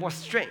 you have more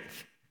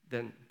strength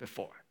than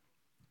before.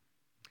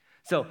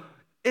 So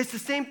it's the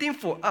same thing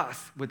for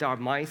us with our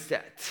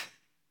mindset.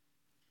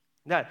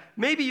 That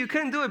maybe you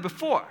couldn't do it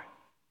before.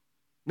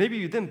 Maybe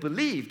you didn't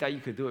believe that you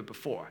could do it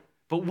before.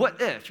 But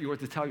what if you were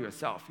to tell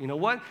yourself, you know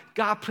what?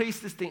 God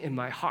placed this thing in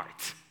my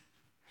heart.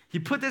 He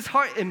put this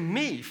heart in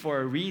me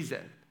for a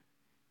reason.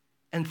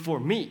 And for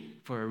me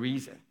for a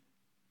reason.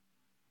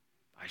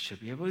 I should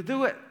be able to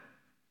do it.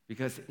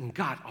 Because in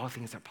God, all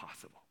things are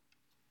possible.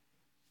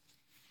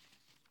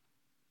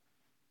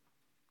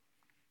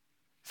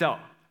 So,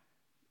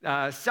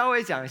 稍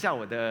微讲一下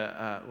我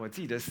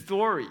自己的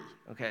story,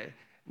 okay?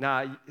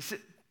 那是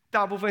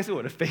大部分是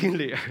我的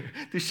failure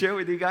to share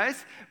with you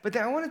guys, but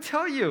then I want to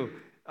tell you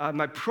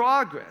my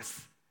progress.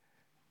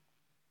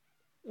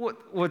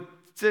 我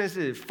真的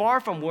是 far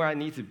from where I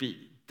need to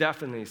be,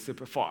 definitely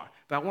super far.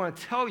 But I want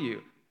to tell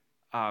you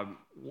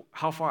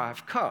how far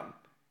I've come.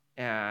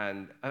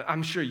 And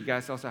I'm sure you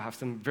guys also have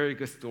some very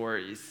good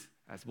stories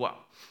as well.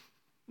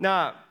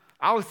 Now,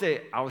 I would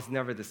say I was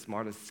never the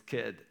smartest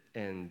kid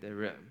in the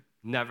room.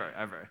 Never,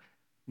 ever.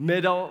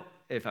 Middle,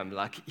 if I'm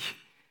lucky.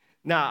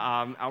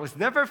 Now, I was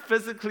never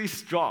physically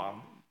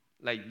strong,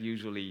 like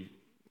usually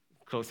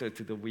closer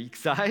to the weak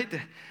side.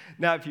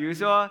 那比如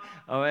说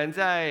我们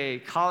在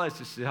college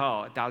的时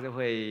候，大家就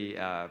会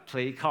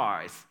play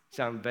cards，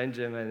像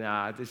Benjamin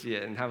啊这些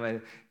人，他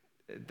们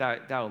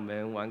带我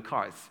们玩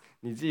cards。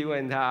你自己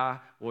问他，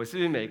我是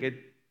不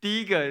是第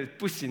一个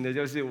不行的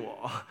就是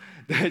我？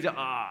对，就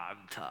I'm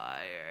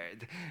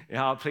tired。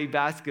然后 play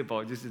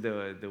basketball 就是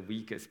the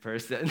weakest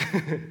person。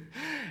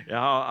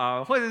然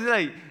后或者是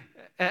like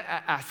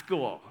at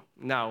school，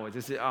 那我就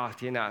是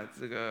天哪，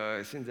这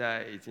个现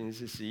在已经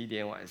是11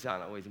点晚上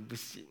了，我已经不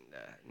行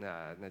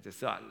了，那就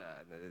算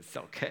了，那 it's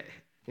okay。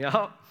然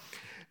后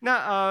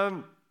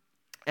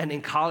and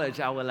in college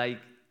I would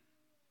like.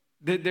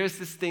 There's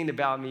this thing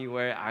about me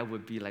where I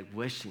would be like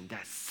wishing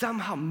that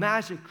somehow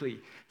magically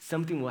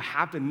something will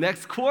happen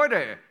next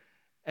quarter.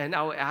 And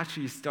I would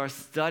actually start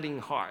studying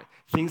hard.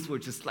 Things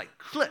would just like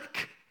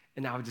click.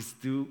 And I would just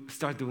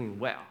start doing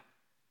well.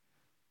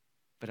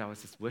 But I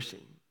was just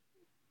wishing.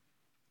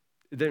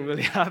 It didn't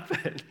really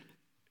happen.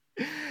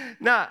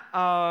 Now,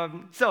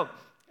 so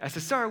as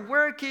I started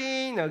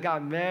working,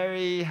 got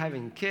married,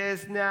 having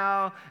kids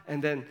now.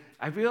 And then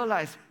I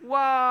realized,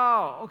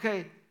 wow,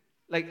 okay.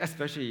 Like,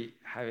 especially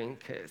having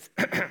kids.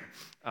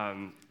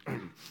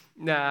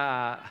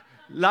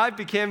 Life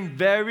became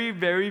very,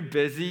 very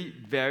busy,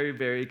 very,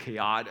 very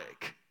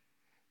chaotic.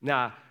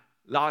 Now,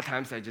 a lot of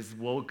times I just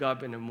woke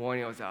up in the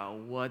morning, I was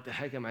like, what the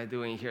heck am I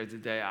doing here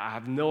today? I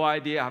have no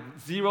idea, I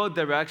have zero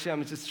direction,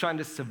 I'm just trying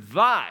to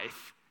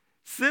survive.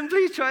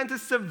 Simply trying to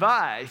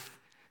survive.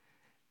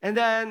 And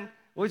then,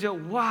 我觉得,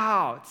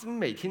 wow, 怎么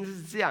每天都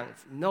是这样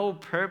子, no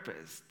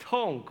purpose,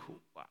 痛苦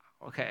啊,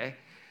 okay?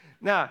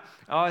 Now,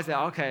 I always say,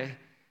 okay,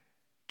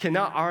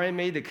 cannot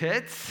RMA the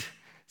kids,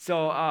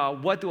 so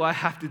what do I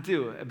have to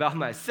do about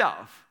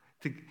myself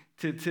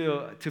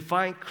to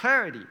find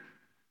clarity,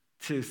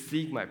 to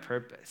seek my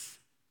purpose,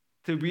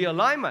 to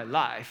realign my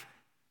life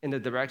in the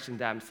direction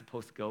that I'm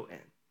supposed to go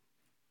in?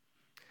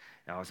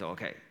 And I was like,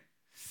 okay,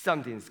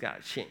 something's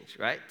got to change,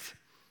 right?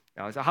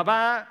 And I was like, 好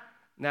吧,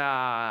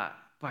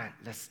 but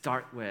let's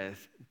start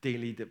with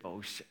daily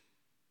devotion,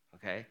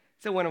 okay?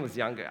 So when I was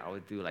younger, I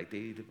would do like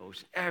daily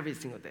devotion every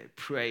single day,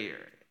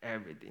 prayer,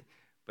 everything.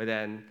 But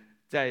then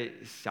在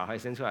小孩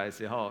生出来的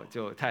时候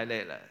就太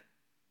累了.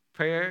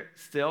 Prayer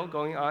still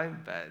going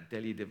on, but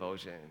daily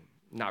devotion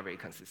not very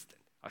consistent.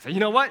 I said,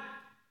 you know what?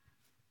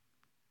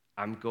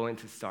 I'm going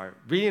to start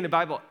reading the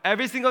Bible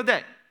every single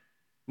day.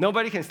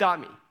 Nobody can stop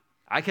me.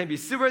 I can be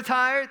super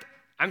tired.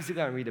 I'm still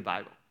going to read the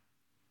Bible.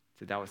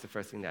 So that was the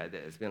first thing that I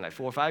did. It's been like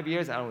 4 or 5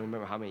 years. I don't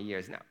remember how many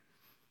years now.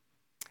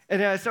 And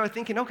then I started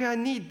thinking, okay, I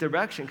need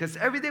direction. Because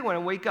every day when I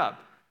wake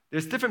up,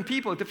 there's different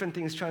people, different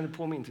things trying to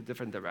pull me into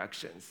different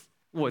directions.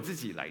 我自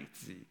己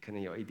可能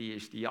有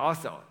ADHD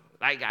also.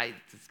 Like I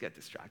just get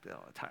distracted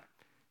all the time.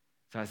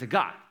 So I said,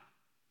 God,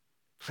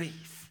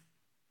 please.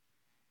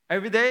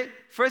 Every day,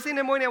 first thing in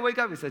the morning I wake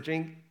up is I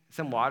drink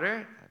some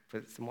water. I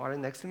put some water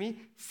next to me.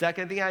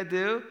 Second thing I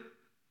do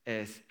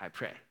is I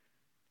pray.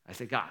 I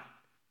say, God,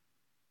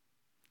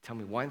 tell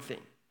me one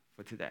thing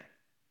for today.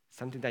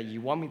 Something that you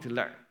want me to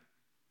learn.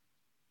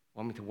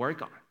 Want me to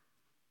work on.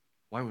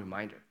 One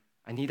reminder.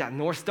 I need that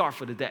North Star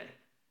for the day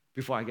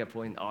before I get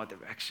pulled in all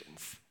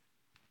directions.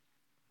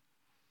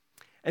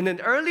 And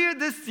then earlier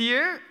this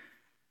year,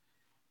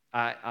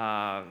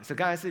 so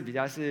刚才是比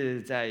较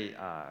是在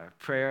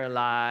prayer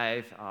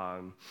life,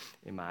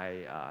 in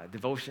my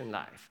devotion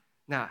life.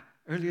 Now,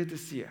 earlier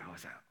this year, I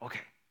was like,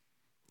 okay,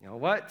 you know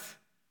what?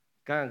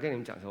 刚刚跟你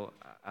们讲说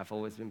I've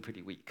always been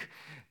pretty weak.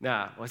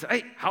 那我说，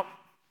好，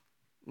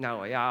那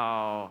我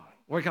要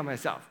work on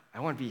myself. I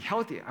want to be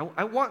healthy.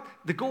 I want,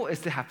 the goal is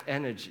to have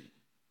energy,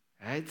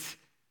 right?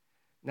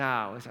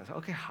 那我想说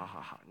OK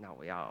好，那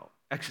我要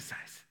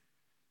exercise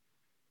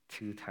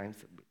 2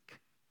 times a week.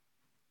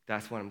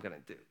 That's what I'm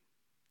gonna do.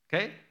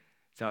 Okay?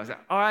 So I was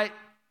like, all right.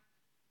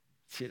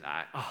 起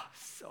来,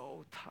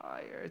 so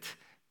tired.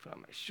 Put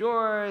on my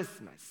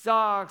shorts, my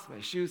socks, my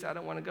shoes. I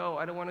don't want to go.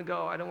 And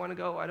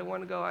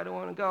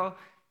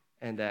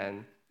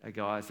then I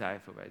go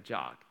outside for my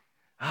jog.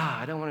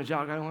 I don't want to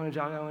jog.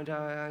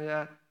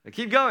 I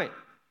keep going.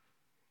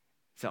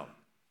 So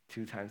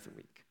 2 times a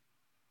week.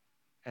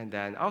 And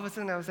then all of a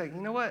sudden I was like,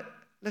 you know what?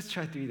 Let's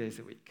try 3 days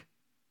a week.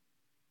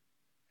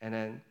 And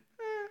then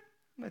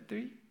I'm at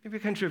 3. Maybe I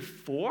can try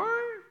 4,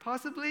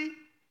 possibly.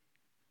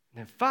 And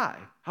then 5.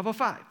 How about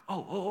 5?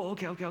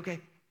 Okay.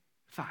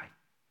 5.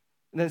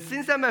 And then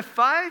since I'm at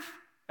 5,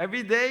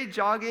 every day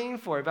jogging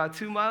for about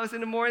 2 miles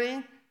in the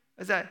morning,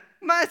 I said,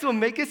 might as well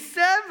make it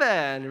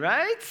 7,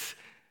 right?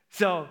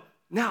 So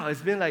now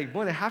it's been like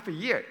more than half a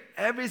year,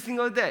 every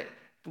single day.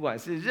 不管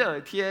是热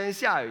天、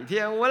下雨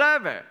天,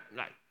 whatever.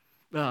 Like,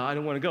 I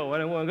don't want to go.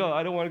 And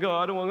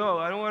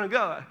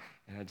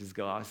I just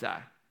go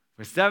outside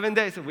for 7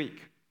 days a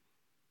week.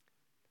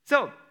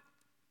 So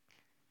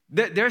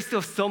there's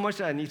still so much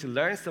that I need to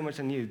learn, so much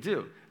I need to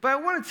do. But I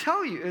want to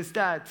tell you is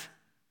that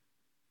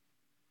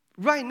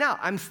right now,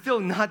 I'm still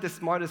not the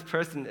smartest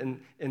person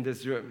in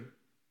this room.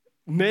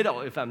 Middle,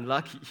 if I'm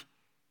lucky.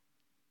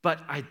 But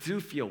I do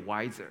feel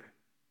wiser.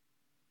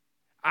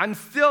 I'm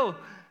still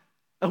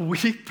a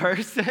weak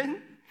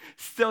person,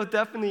 still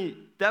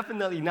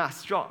definitely not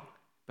strong,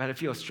 but I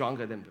feel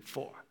stronger than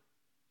before.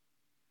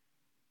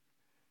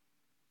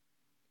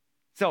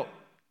 So,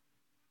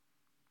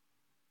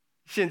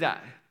 现在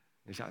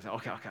你想说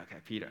okay,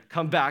 Peter,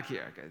 come back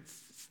here, because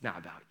it's not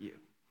about you.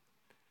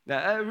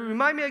 Now,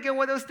 remind me again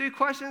what those 3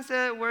 questions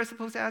that we're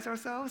supposed to ask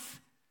ourselves.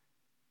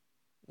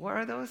 What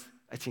are those?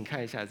 请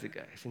看一下这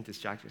个,先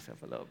distract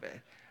yourself a little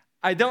bit.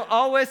 I don't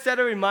always set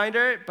a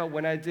reminder, but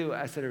when I do,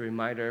 I set a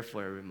reminder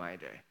for a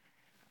reminder.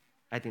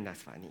 I think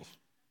that's funny.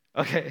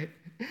 Okay.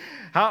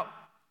 How?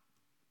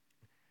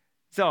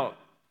 So,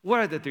 what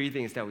are the 3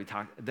 things that we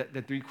talked,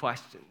 the 3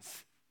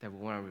 questions that we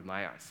want to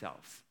remind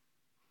ourselves?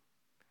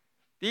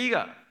 第一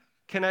个,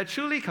 can I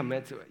truly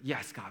commit to it?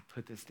 Yes, God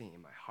put this thing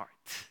in my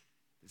heart.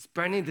 This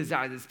burning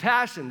desire, this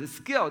passion, this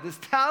skill, this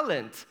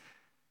talent.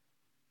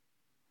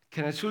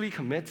 Can I truly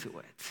commit to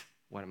it?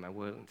 What am I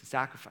willing to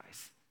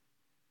sacrifice?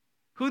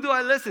 Who do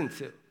I listen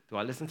to? Do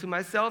I listen to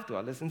myself? Do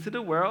I listen to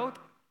the world?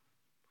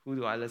 Who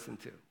do I listen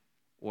to?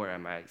 Or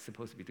am I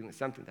supposed to be doing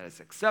something that is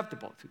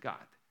acceptable to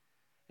God?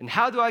 And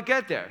how do I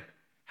get there?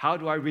 How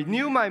do I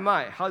renew my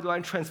mind? How do I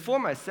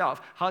transform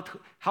myself?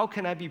 How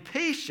can I be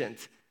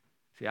patient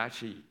to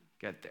actually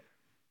get there?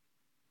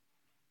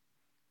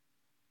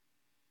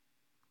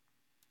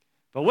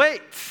 But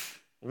wait.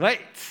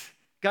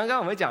 刚刚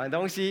我们讲的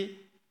东西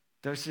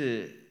都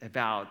是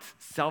about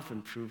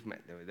self-improvement,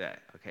 对不对?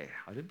 Okay,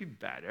 how to be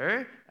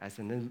better as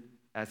an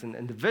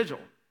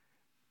individual.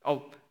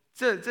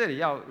 这里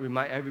要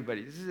remind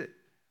everybody, 就是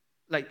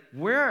like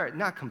we're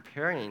not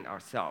comparing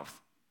ourselves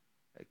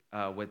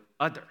with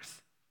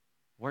others.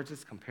 We're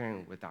just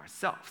comparing with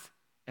ourselves.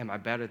 Am I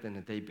better than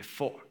the day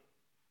before?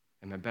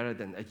 Am I better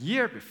than a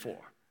year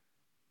before?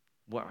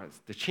 What are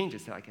the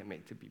changes that I can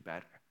make to be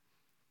better?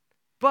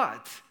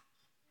 But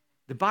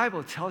the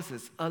Bible tells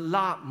us a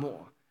lot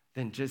more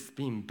than just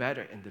being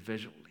better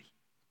individually.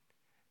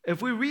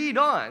 If we read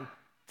on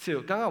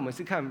to, 刚刚我们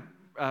是看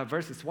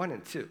verses 1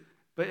 and 2,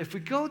 but if we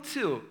go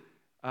to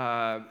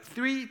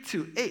 3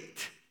 to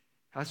 8,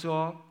 他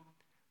说,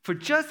 for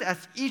just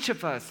as each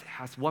of us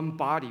has one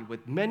body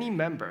with many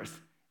members,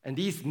 and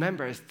these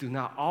members do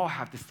not all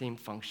have the same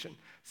function.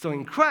 So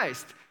in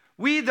Christ,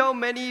 we though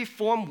many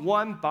form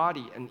one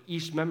body, and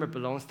each member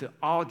belongs to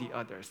all the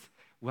others.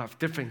 We have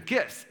different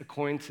gifts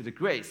according to the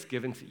grace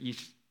given to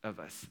each of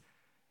us.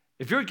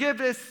 If your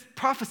gift is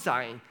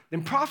prophesying,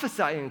 then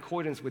prophesy in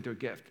accordance with your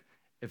gift.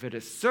 If it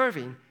is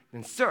serving,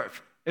 then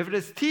serve. If it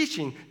is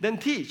teaching, then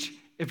teach.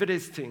 If it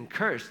is to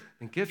encourage,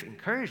 then give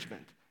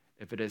encouragement.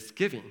 If it is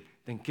giving,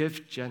 then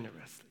give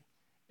generously.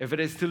 If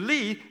it is to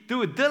lead,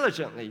 do it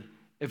diligently.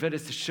 If it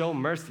is to show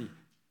mercy,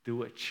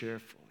 do it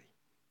cheerfully.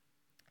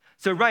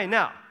 So right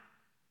now,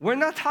 we're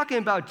not talking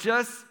about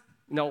just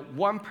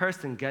one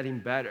person getting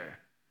better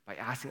by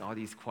asking all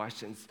these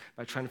questions,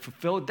 by trying to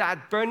fulfill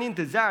that burning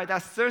desire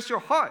that stirs your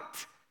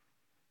heart.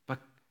 But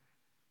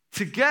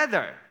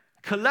together,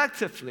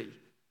 collectively,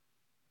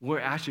 we're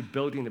actually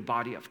building the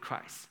body of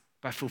Christ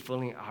by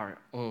fulfilling our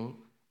own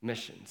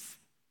missions.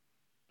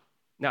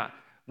 Now,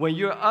 when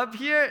you're up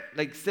here,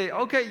 like say,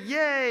 okay,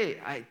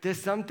 yay, I did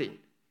something.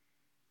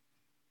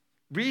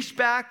 Reach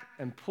back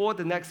and pull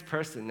the next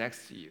person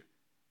next to you.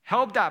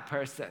 Help that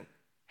person.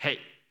 Hey,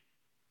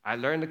 I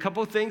learned a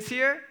couple things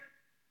here.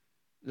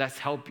 Let's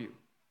help you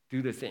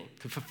do the same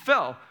to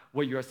fulfill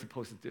what you're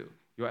supposed to do,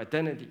 your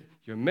identity,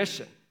 your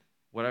mission,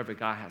 whatever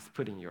God has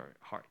put in your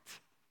heart.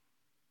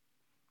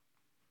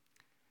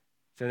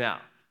 So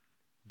now,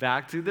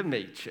 back to the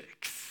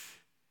Matrix.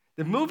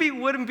 The movie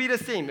wouldn't be the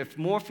same if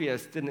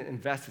Morpheus didn't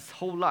invest his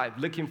whole life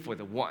looking for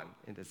the one,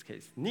 in this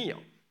case, Neo.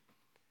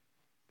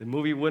 The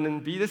movie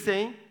wouldn't be the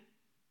same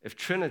if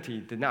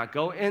Trinity did not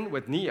go in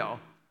with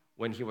Neo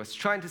when he was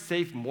trying to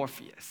save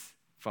Morpheus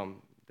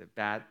from the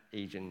bad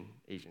Agent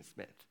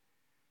Smith.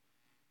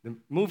 The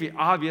movie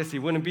obviously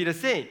wouldn't be the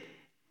same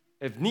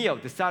if Neo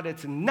decided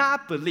to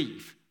not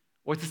believe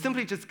or to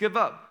simply just give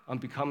up on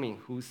becoming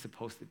who he's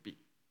supposed to be.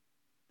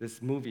 This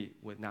movie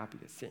would not be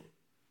the same.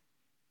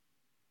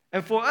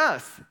 And for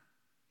us,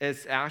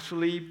 it's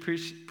actually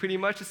pretty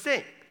much the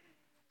same.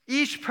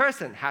 Each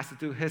person has to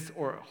do his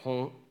or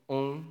her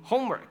own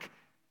homework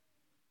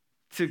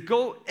to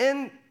go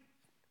in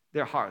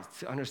their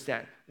hearts to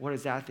understand what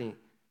is that thing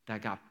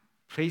that God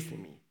placed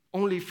in me,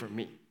 only for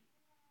me.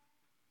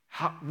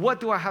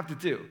 What do I have to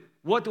do?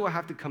 What do I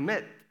have to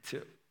commit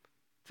to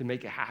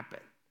make it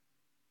happen?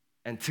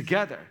 And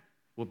together,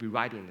 we'll be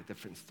writing a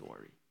different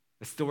story,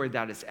 a story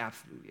that is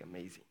absolutely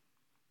amazing.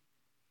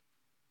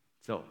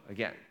 So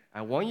again,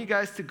 I want you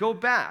guys to go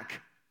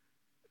back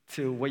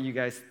to what you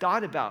guys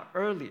thought about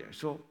earlier.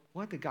 So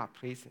what did God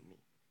place in me?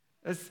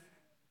 Let's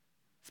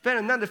spend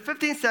another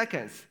 15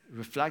 seconds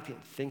reflecting,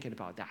 thinking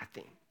about that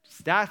thing,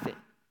 just that thing.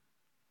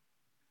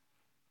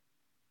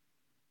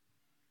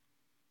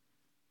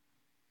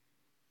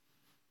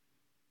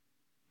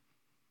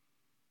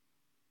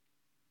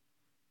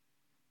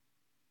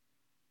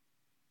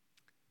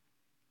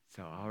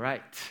 So, all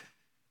right.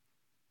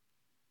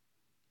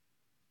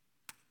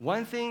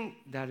 One thing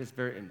that is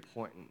very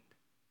important,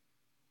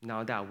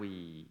 now that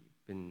we've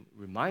been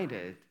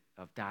reminded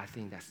of that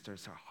thing that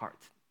stirs our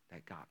heart,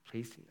 that God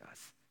placed in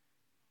us.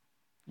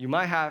 You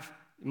might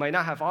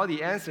not have all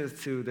the answers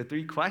to the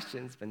 3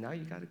 questions, but now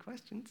you got the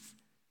questions.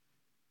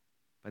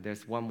 But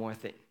there's one more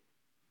thing.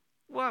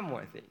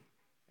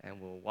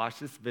 And we'll watch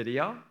this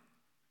video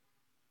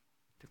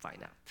to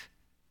find out.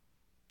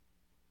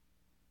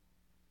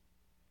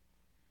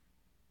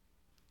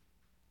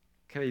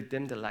 Can we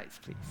dim the lights,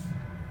 please?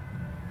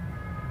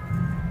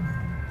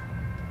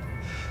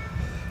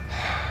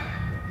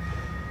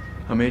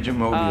 I'm Agent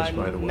Mobius,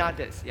 by the way. Not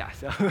this, yeah.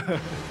 So.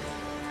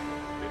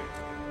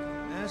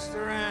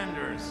 Mr.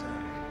 Anderson.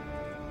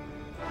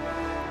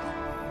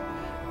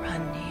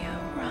 Run, Neo,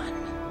 run.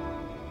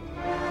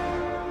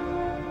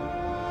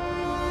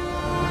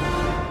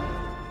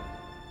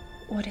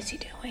 What is he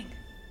doing?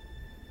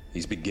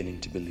 He's beginning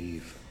to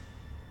believe.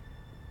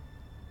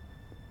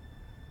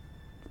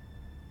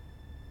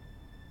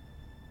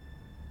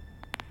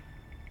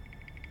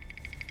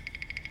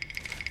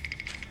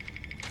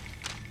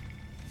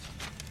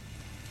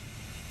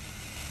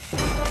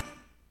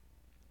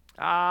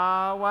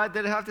 Why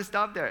did it have to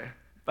stop there?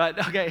 But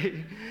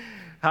okay,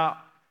 好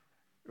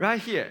 ，right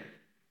here，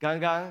 刚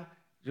刚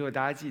如果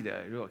大家记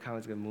得，如果看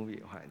过这个 movie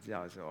的话，你知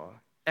道说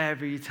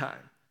 ，every time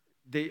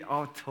they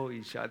all told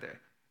each other,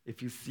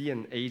 if you see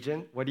an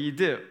agent, what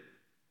do?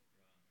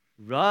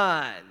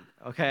 Run,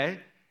 okay?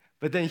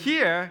 But then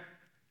here，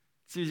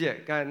 记不记得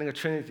刚才那个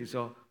Trinity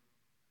说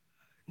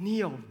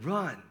 ，Neo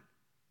run，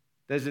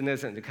 但是那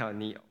时候你就看到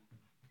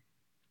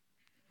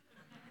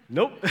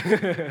Neo。Nope.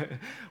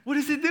 What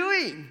is he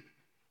doing?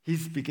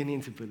 He's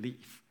beginning to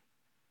believe.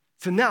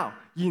 So now,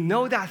 you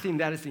know that thing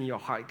that is in your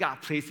heart,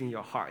 God placed in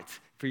your heart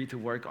for you to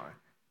work on,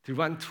 to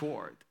run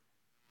toward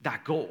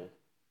that goal,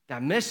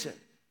 that mission.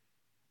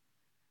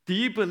 Do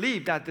you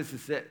believe that this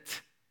is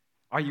it?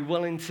 Are you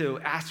willing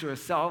to ask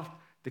yourself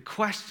the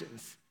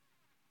questions?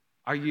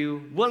 Are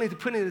you willing to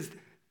put in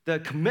the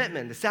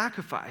commitment, the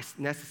sacrifice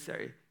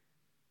necessary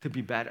to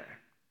be better?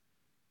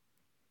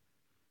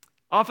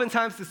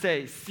 Oftentimes to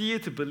say, see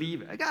it to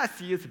believe it. I gotta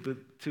see it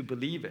to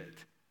believe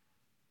it.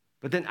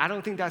 But then I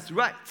don't think that's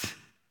right,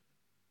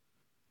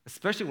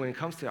 especially when it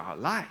comes to our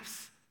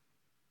lives.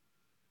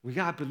 We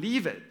gotta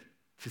believe it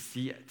to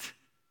see it.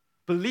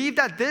 Believe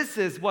that this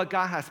is what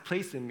God has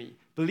placed in me.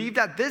 Believe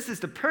that this is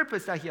the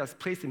purpose that He has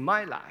placed in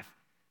my life.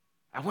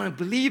 I wanna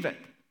believe it.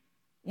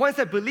 Once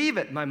I believe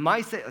it, my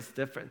mindset is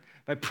different.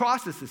 My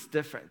process is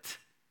different.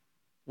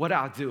 What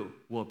I'll do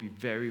will be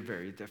very,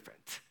 very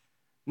different.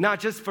 Not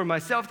just for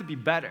myself to be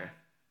better,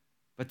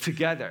 but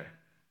together,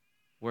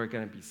 we're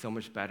going to be so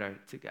much better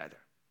together.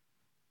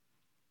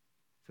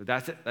 So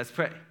that's it. Let's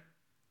pray.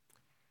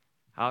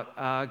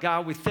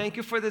 God, we thank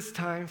you for this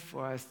time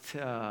for us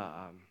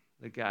to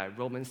look at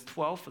Romans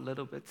 12 a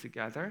little bit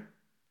together,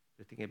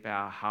 to think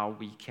about how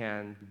we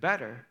can be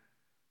better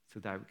so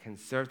that we can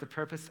serve the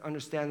purpose,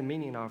 understand the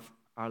meaning of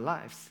our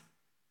lives.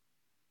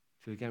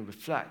 So we can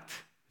reflect,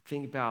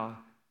 think about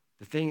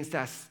the things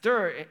that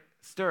stir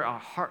our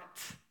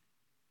hearts.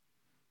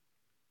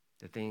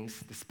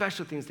 The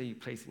special things that you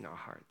place in our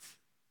hearts.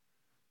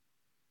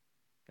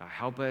 God,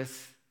 help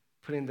us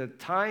put in the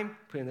time,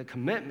 put in the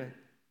commitment,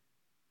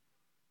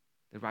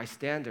 the right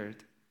standard,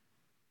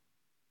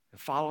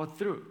 and follow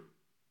through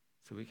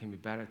so we can be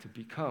better to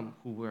become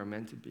who we're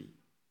meant to be.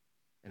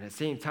 And at the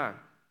same time,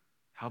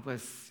 help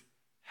us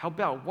help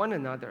out one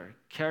another,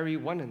 carry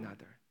one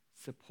another,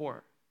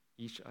 support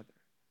each other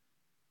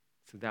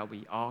so that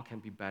we all can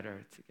be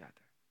better together.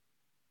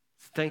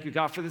 So thank you,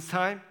 God, for this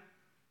time,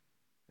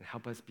 and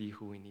help us be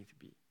who we need to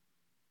be.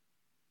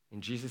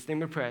 In Jesus' name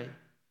we pray,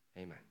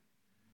 amen.